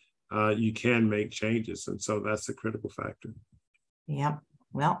with it, you can make changes. And so that's the critical factor. Yep.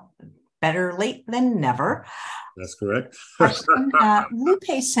 Well, better late than never. That's correct.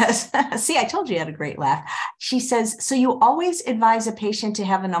 Lupe says, see, I told you had a great laugh. She says, so you always advise a patient to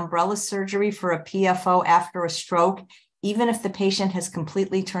have an umbrella surgery for a PFO after a stroke, even if the patient has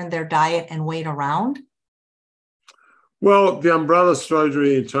completely turned their diet and weight around? Well, the umbrella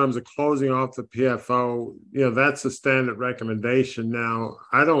surgery in terms of closing off the PFO, that's a standard recommendation. Now,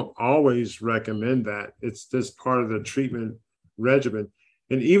 I don't always recommend that. It's just part of the treatment regimen.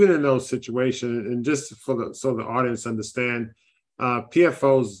 And even in those situations, and just so the audience understand,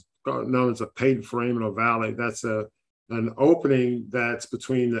 PFO is known as a patent foraminal valley. That's an opening that's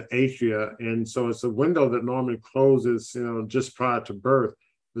between the atria. And so it's a window that normally closes, just prior to birth.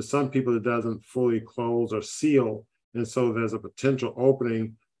 For some people, it doesn't fully close or seal. And so there's a potential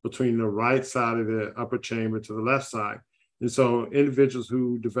opening between the right side of the upper chamber to the left side. And so individuals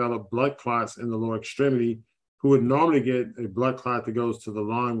who develop blood clots in the lower extremity, who would normally get a blood clot that goes to the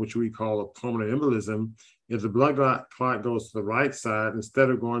lung, which we call a pulmonary embolism, if the blood clot goes to the right side, instead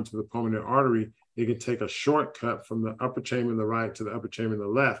of going to the pulmonary artery, it can take a shortcut from the upper chamber in the right to the upper chamber in the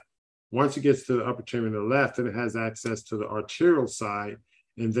left. Once it gets to the upper chamber in the left, then it has access to the arterial side,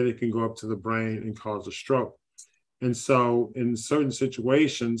 and then it can go up to the brain and cause a stroke. And so in certain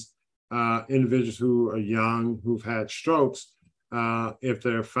situations, individuals who are young, who've had strokes, if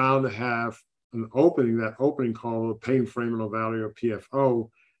they're found to have an opening, that opening called a patent foraminal valley or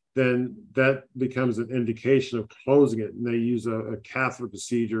PFO, then that becomes an indication of closing it. And they use a catheter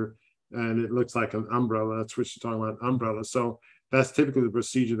procedure, and it looks like an umbrella. That's what you're talking about, umbrella. So that's typically the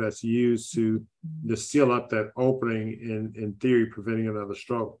procedure that's used to seal up that opening, in theory, preventing another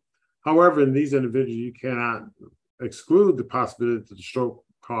stroke. However, in these individuals, you cannot exclude the possibility that the stroke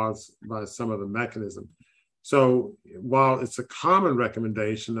caused by some other mechanism. So while it's a common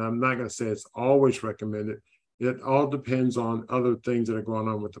recommendation, I'm not going to say it's always recommended. It all depends on other things that are going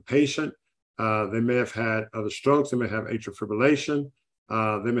on with the patient. They may have had other strokes. They may have atrial fibrillation.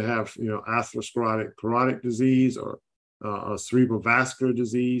 They may have, atherosclerotic carotid disease or cerebral vascular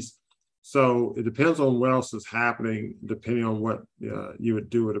disease. So it depends on what else is happening, depending on what you would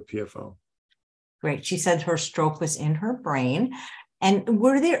do with a PFO. Great. She said her stroke was in her brain. And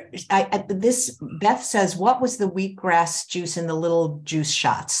were there, Beth says, what was the wheatgrass juice in the little juice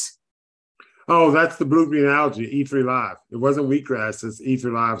shots? Oh, that's the blue-green algae, E3 Live. It wasn't wheatgrass, it's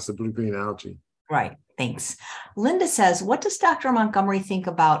E3 Live, it's the blue-green algae. Right, thanks. Linda says, what does Dr. Montgomery think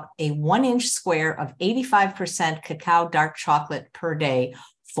about a 1-inch square of 85% cacao dark chocolate per day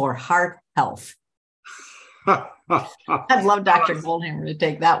for heart health? I'd love Dr. Goldhammer to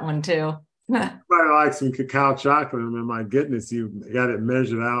take that one too. Everybody likes some cacao chocolate. I mean, my goodness, you got it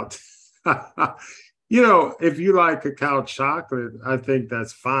measured out. If you like cacao chocolate, I think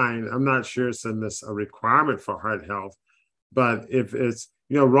that's fine. I'm not sure it's a requirement for heart health, but if it's,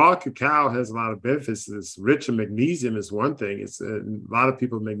 raw cacao has a lot of benefits. It's rich in magnesium is one thing. It's a lot of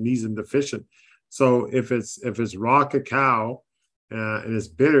people magnesium deficient. So if it's raw cacao and it's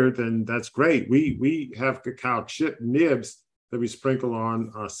bitter, then that's great. We have cacao chip nibs that we sprinkle on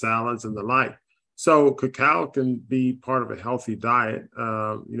our salads and the like. So cacao can be part of a healthy diet.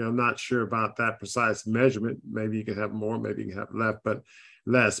 I'm not sure about that precise measurement. Maybe you can have more, maybe you can have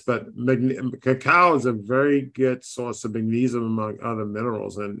less. But cacao is a very good source of magnesium among other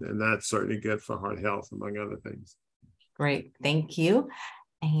minerals, and that's certainly good for heart health, among other things. Great, thank you.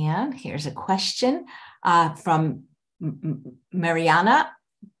 And here's a question from Mariana.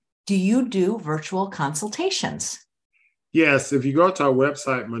 Do you do virtual consultations? Yes, if you go to our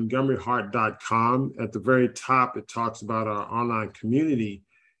website, montgomeryheart.com, at the very top, it talks about our online community.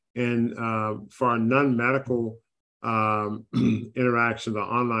 And for our non-medical interaction, the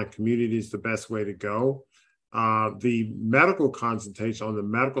online community is the best way to go. The medical consultation on the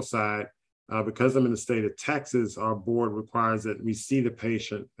medical side, because I'm in the state of Texas, our board requires that we see the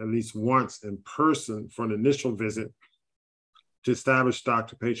patient at least once in person for an initial visit to establish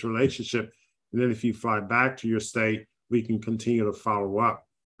doctor-patient relationship. And then if you fly back to your state, we can continue to follow up.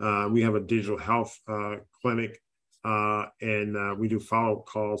 We have a digital health clinic, and we do follow-up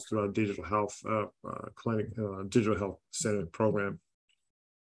calls through our digital health clinic, digital health center program.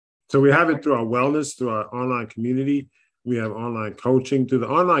 So we have it through our wellness, through our online community. We have online coaching through the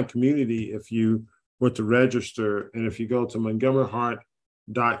online community. If you were to register, and if you go to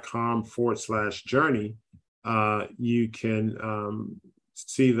montgomeryheart.com/journey, you can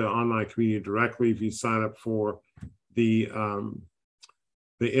see the online community directly. If you sign up for the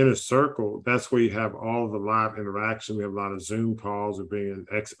the inner circle, that's where you have all of the live interaction. We have a lot of Zoom calls. We're bringing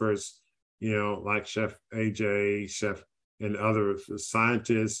experts, like Chef AJ, Chef, and other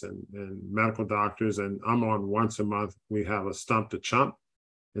scientists and medical doctors. And I'm on once a month. We have a Stump the Chump.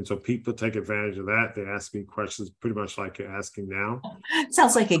 And so people take advantage of that. They ask me questions pretty much like you're asking now. It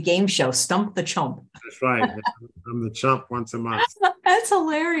sounds like a game show, Stump the Chump. That's right. I'm the chump once a month. That's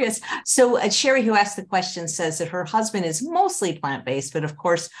hilarious. So Sherry, who asked the question, says that her husband is mostly plant-based, but of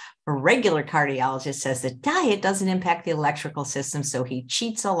course, a regular cardiologist says that diet doesn't impact the electrical system, so he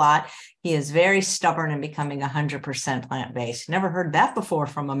cheats a lot. He is very stubborn in becoming 100% plant-based. Never heard that before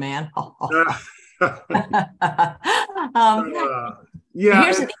from a man.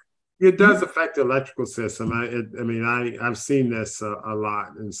 Yeah, it does affect the electrical system. I've seen this a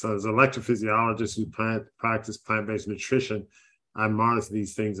lot. And so as an electrophysiologist who practice plant-based nutrition, I monitor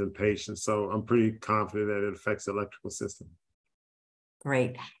these things in patients. So I'm pretty confident that it affects the electrical system.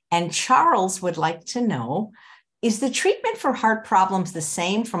 Great. And Charles would like to know, is the treatment for heart problems the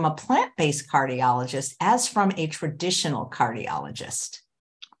same from a plant-based cardiologist as from a traditional cardiologist?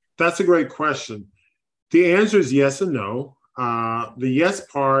 That's a great question. The answer is yes and no. The yes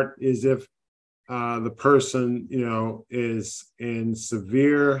part is if the person, is in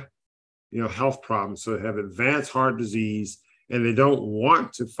severe, health problems, so they have advanced heart disease, and they don't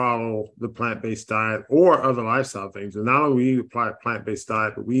want to follow the plant-based diet or other lifestyle things. And not only we apply a plant-based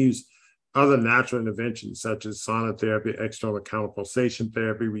diet, but we use other natural interventions such as sauna therapy, external mechanical pulsation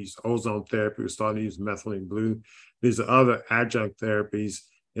therapy. We use ozone therapy. We're starting to use methylene blue. These are other adjunct therapies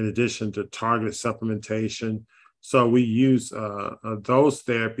in addition to targeted supplementation. So we use those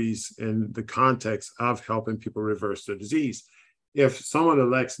therapies in the context of helping people reverse their disease. If someone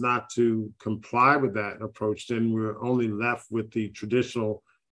elects not to comply with that approach, then we're only left with the traditional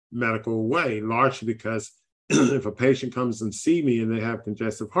medical way, largely because if a patient comes and see me and they have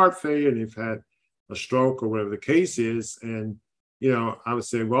congestive heart failure and they've had a stroke or whatever the case is, and I would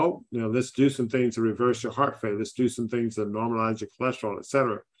say, well, let's do some things to reverse your heart failure. Let's do some things to normalize your cholesterol, et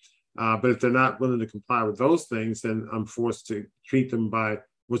cetera. But if they're not willing to comply with those things, then I'm forced to treat them by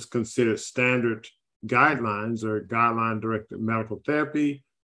what's considered standard guidelines or guideline-directed medical therapy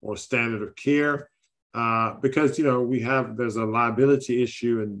or standard of care, because, there's a liability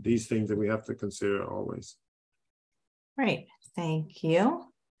issue and these things that we have to consider always. Great. Thank you.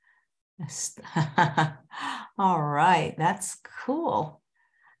 All right. That's cool.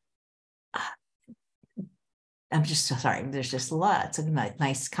 I'm just sorry. There's just lots of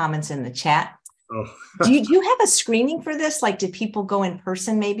nice comments in the chat. Oh. do you have a screening for this? Like, did people go in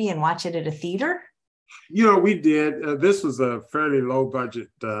person maybe and watch it at a theater? We did. This was a fairly low budget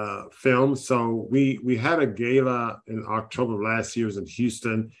film. So we had a gala in October of last year. It was in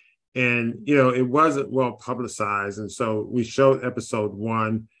Houston. And, it wasn't well publicized. And so we showed episode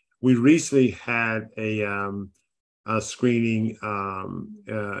 1. We recently had a screening.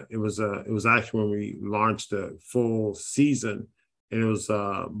 It was actually when we launched the full season, and it was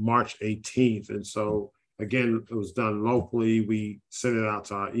March 18th. And so again, it was done locally. We sent it out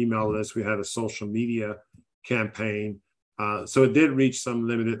to our email list. We had a social media campaign. So it did reach some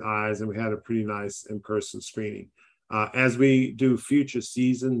limited eyes, and we had a pretty nice in-person screening. As we do future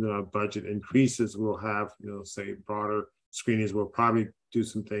seasons and our budget increases, we'll have, say broader screenings. We'll probably do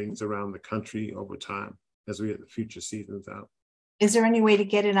some things around the country over time as we get the future seasons out. Is there any way to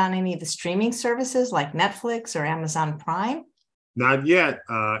get it on any of the streaming services like Netflix or Amazon Prime? Not yet.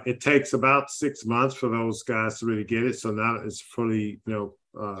 It takes about 6 months for those guys to really get it. So now it's fully,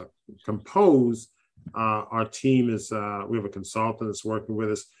 composed. Our team is, we have a consultant that's working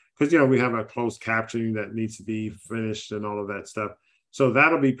with us because, we have a closed captioning that needs to be finished and all of that stuff. So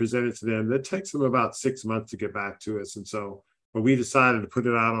that'll be presented to them. It takes them about 6 months to get back to us. And so, but we decided to put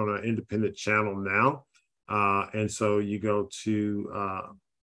it out on an independent channel now. And so you go to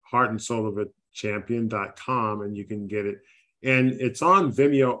heartandsoulofachampion.com and you can get it. And it's on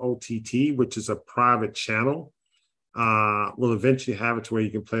Vimeo OTT, which is a private channel. We'll eventually have it to where you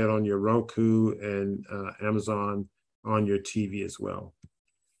can play it on your Roku and Amazon on your TV as well.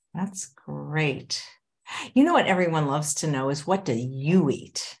 That's great. You know what everyone loves to know is, what do you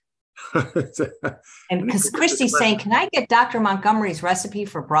eat? And because Christy's saying, can I get Dr. Montgomery's recipe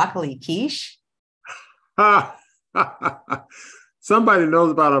for broccoli quiche? Somebody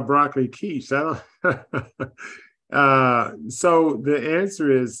knows about a broccoli quiche. So the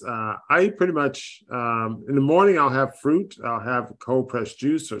answer is, I eat pretty much, in the morning, I'll have fruit. I'll have cold pressed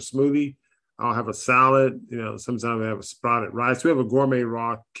juice or smoothie. I'll have a salad. Sometimes I have a sprouted rice. We have a gourmet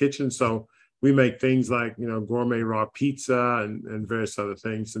raw kitchen. So we make things like, gourmet raw pizza and various other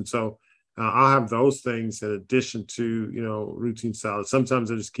things. And so I'll have those things in addition to, routine salads.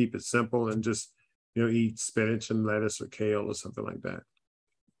 Sometimes I just keep it simple and just, eat spinach and lettuce or kale or something like that.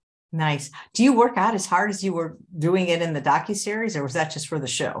 Nice. Do you work out as hard as you were doing it in the docuseries, or was that just for the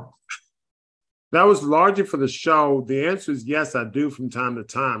show? That was largely for the show. The answer is yes, I do from time to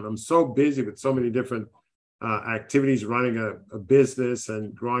time. I'm so busy with so many different activities, running a business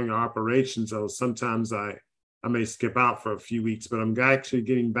and growing our operations. So sometimes I may skip out for a few weeks, but I'm actually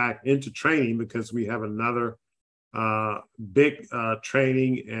getting back into training because we have another big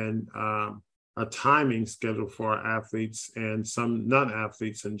training and a timing schedule for our athletes and some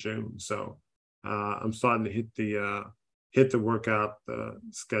non-athletes in June. So I'm starting to hit the workout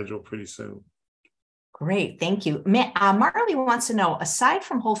schedule pretty soon. Great, thank you. Marley wants to know, aside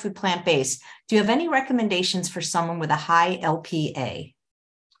from whole food plant-based, do you have any recommendations for someone with a high LPA?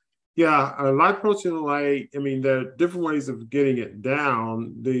 Yeah, light protein light, there are different ways of getting it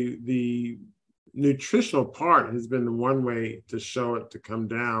down. The nutritional part has been the one way to show it to come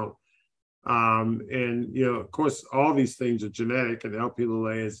down. Of course, all these things are genetic, and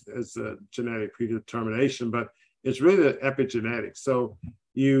LP(a) is a genetic predetermination, but it's really the epigenetics. So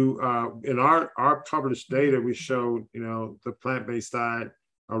in our published data, we showed, the plant-based diet,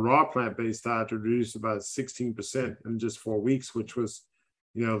 a raw plant-based diet, to reduce about 16% in just 4 weeks, which was,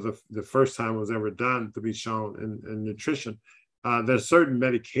 the first time it was ever done to be shown in nutrition. There's certain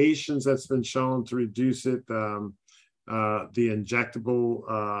medications that's been shown to reduce it. The injectable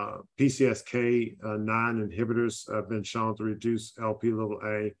PCSK9 inhibitors have been shown to reduce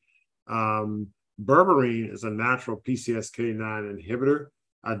LP(a). Berberine is a natural PCSK9 inhibitor.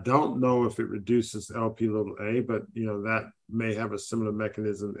 I don't know if it reduces LP(a), but that may have a similar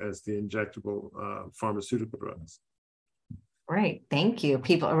mechanism as the injectable pharmaceutical drugs. Great, thank you.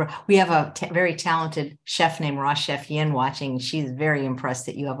 We have a very talented chef named Raw Chef Yin watching. She's very impressed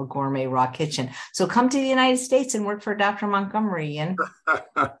that you have a gourmet raw kitchen. So come to the United States and work for Dr. Montgomery, Yin.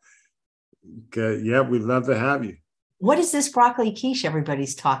 Okay, yeah, we'd love to have you. What is this broccoli quiche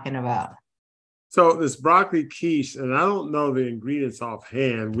everybody's talking about? So this broccoli quiche, and I don't know the ingredients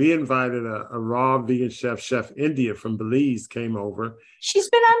offhand. We invited a raw vegan Chef India from Belize came over. She's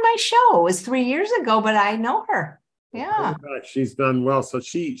been on my show. It was 3 years ago, but I know her. Yeah. She's done well. So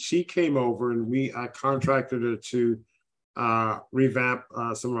she came over, and I contracted her to revamp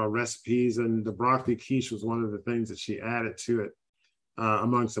some of our recipes, and the broccoli quiche was one of the things that she added to it,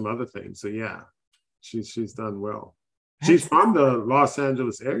 among some other things. So yeah, she's done well. She's from the Los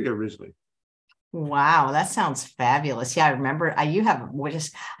Angeles area originally. Wow, that sounds fabulous. Yeah, I remember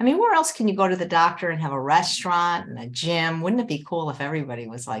where else can you go to the doctor and have a restaurant and a gym? Wouldn't it be cool if everybody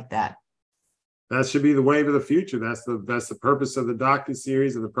was like that? That should be the wave of the future. That's the purpose of the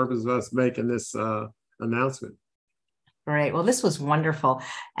docuseries and the purpose of us making this announcement. Great. Well, this was wonderful.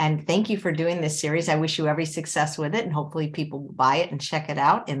 And thank you for doing this series. I wish you every success with it. And hopefully people will buy it and check it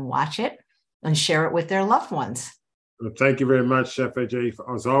out and watch it and share it with their loved ones. Well, thank you very much, Chef AJ. It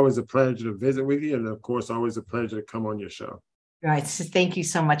was always a pleasure to visit with you. And of course, always a pleasure to come on your show. All right. So thank you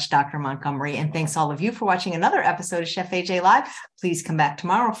so much, Dr. Montgomery. And thanks all of you for watching another episode of Chef AJ Live. Please come back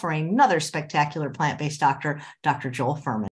tomorrow for another spectacular plant-based doctor, Dr. Joel Furman.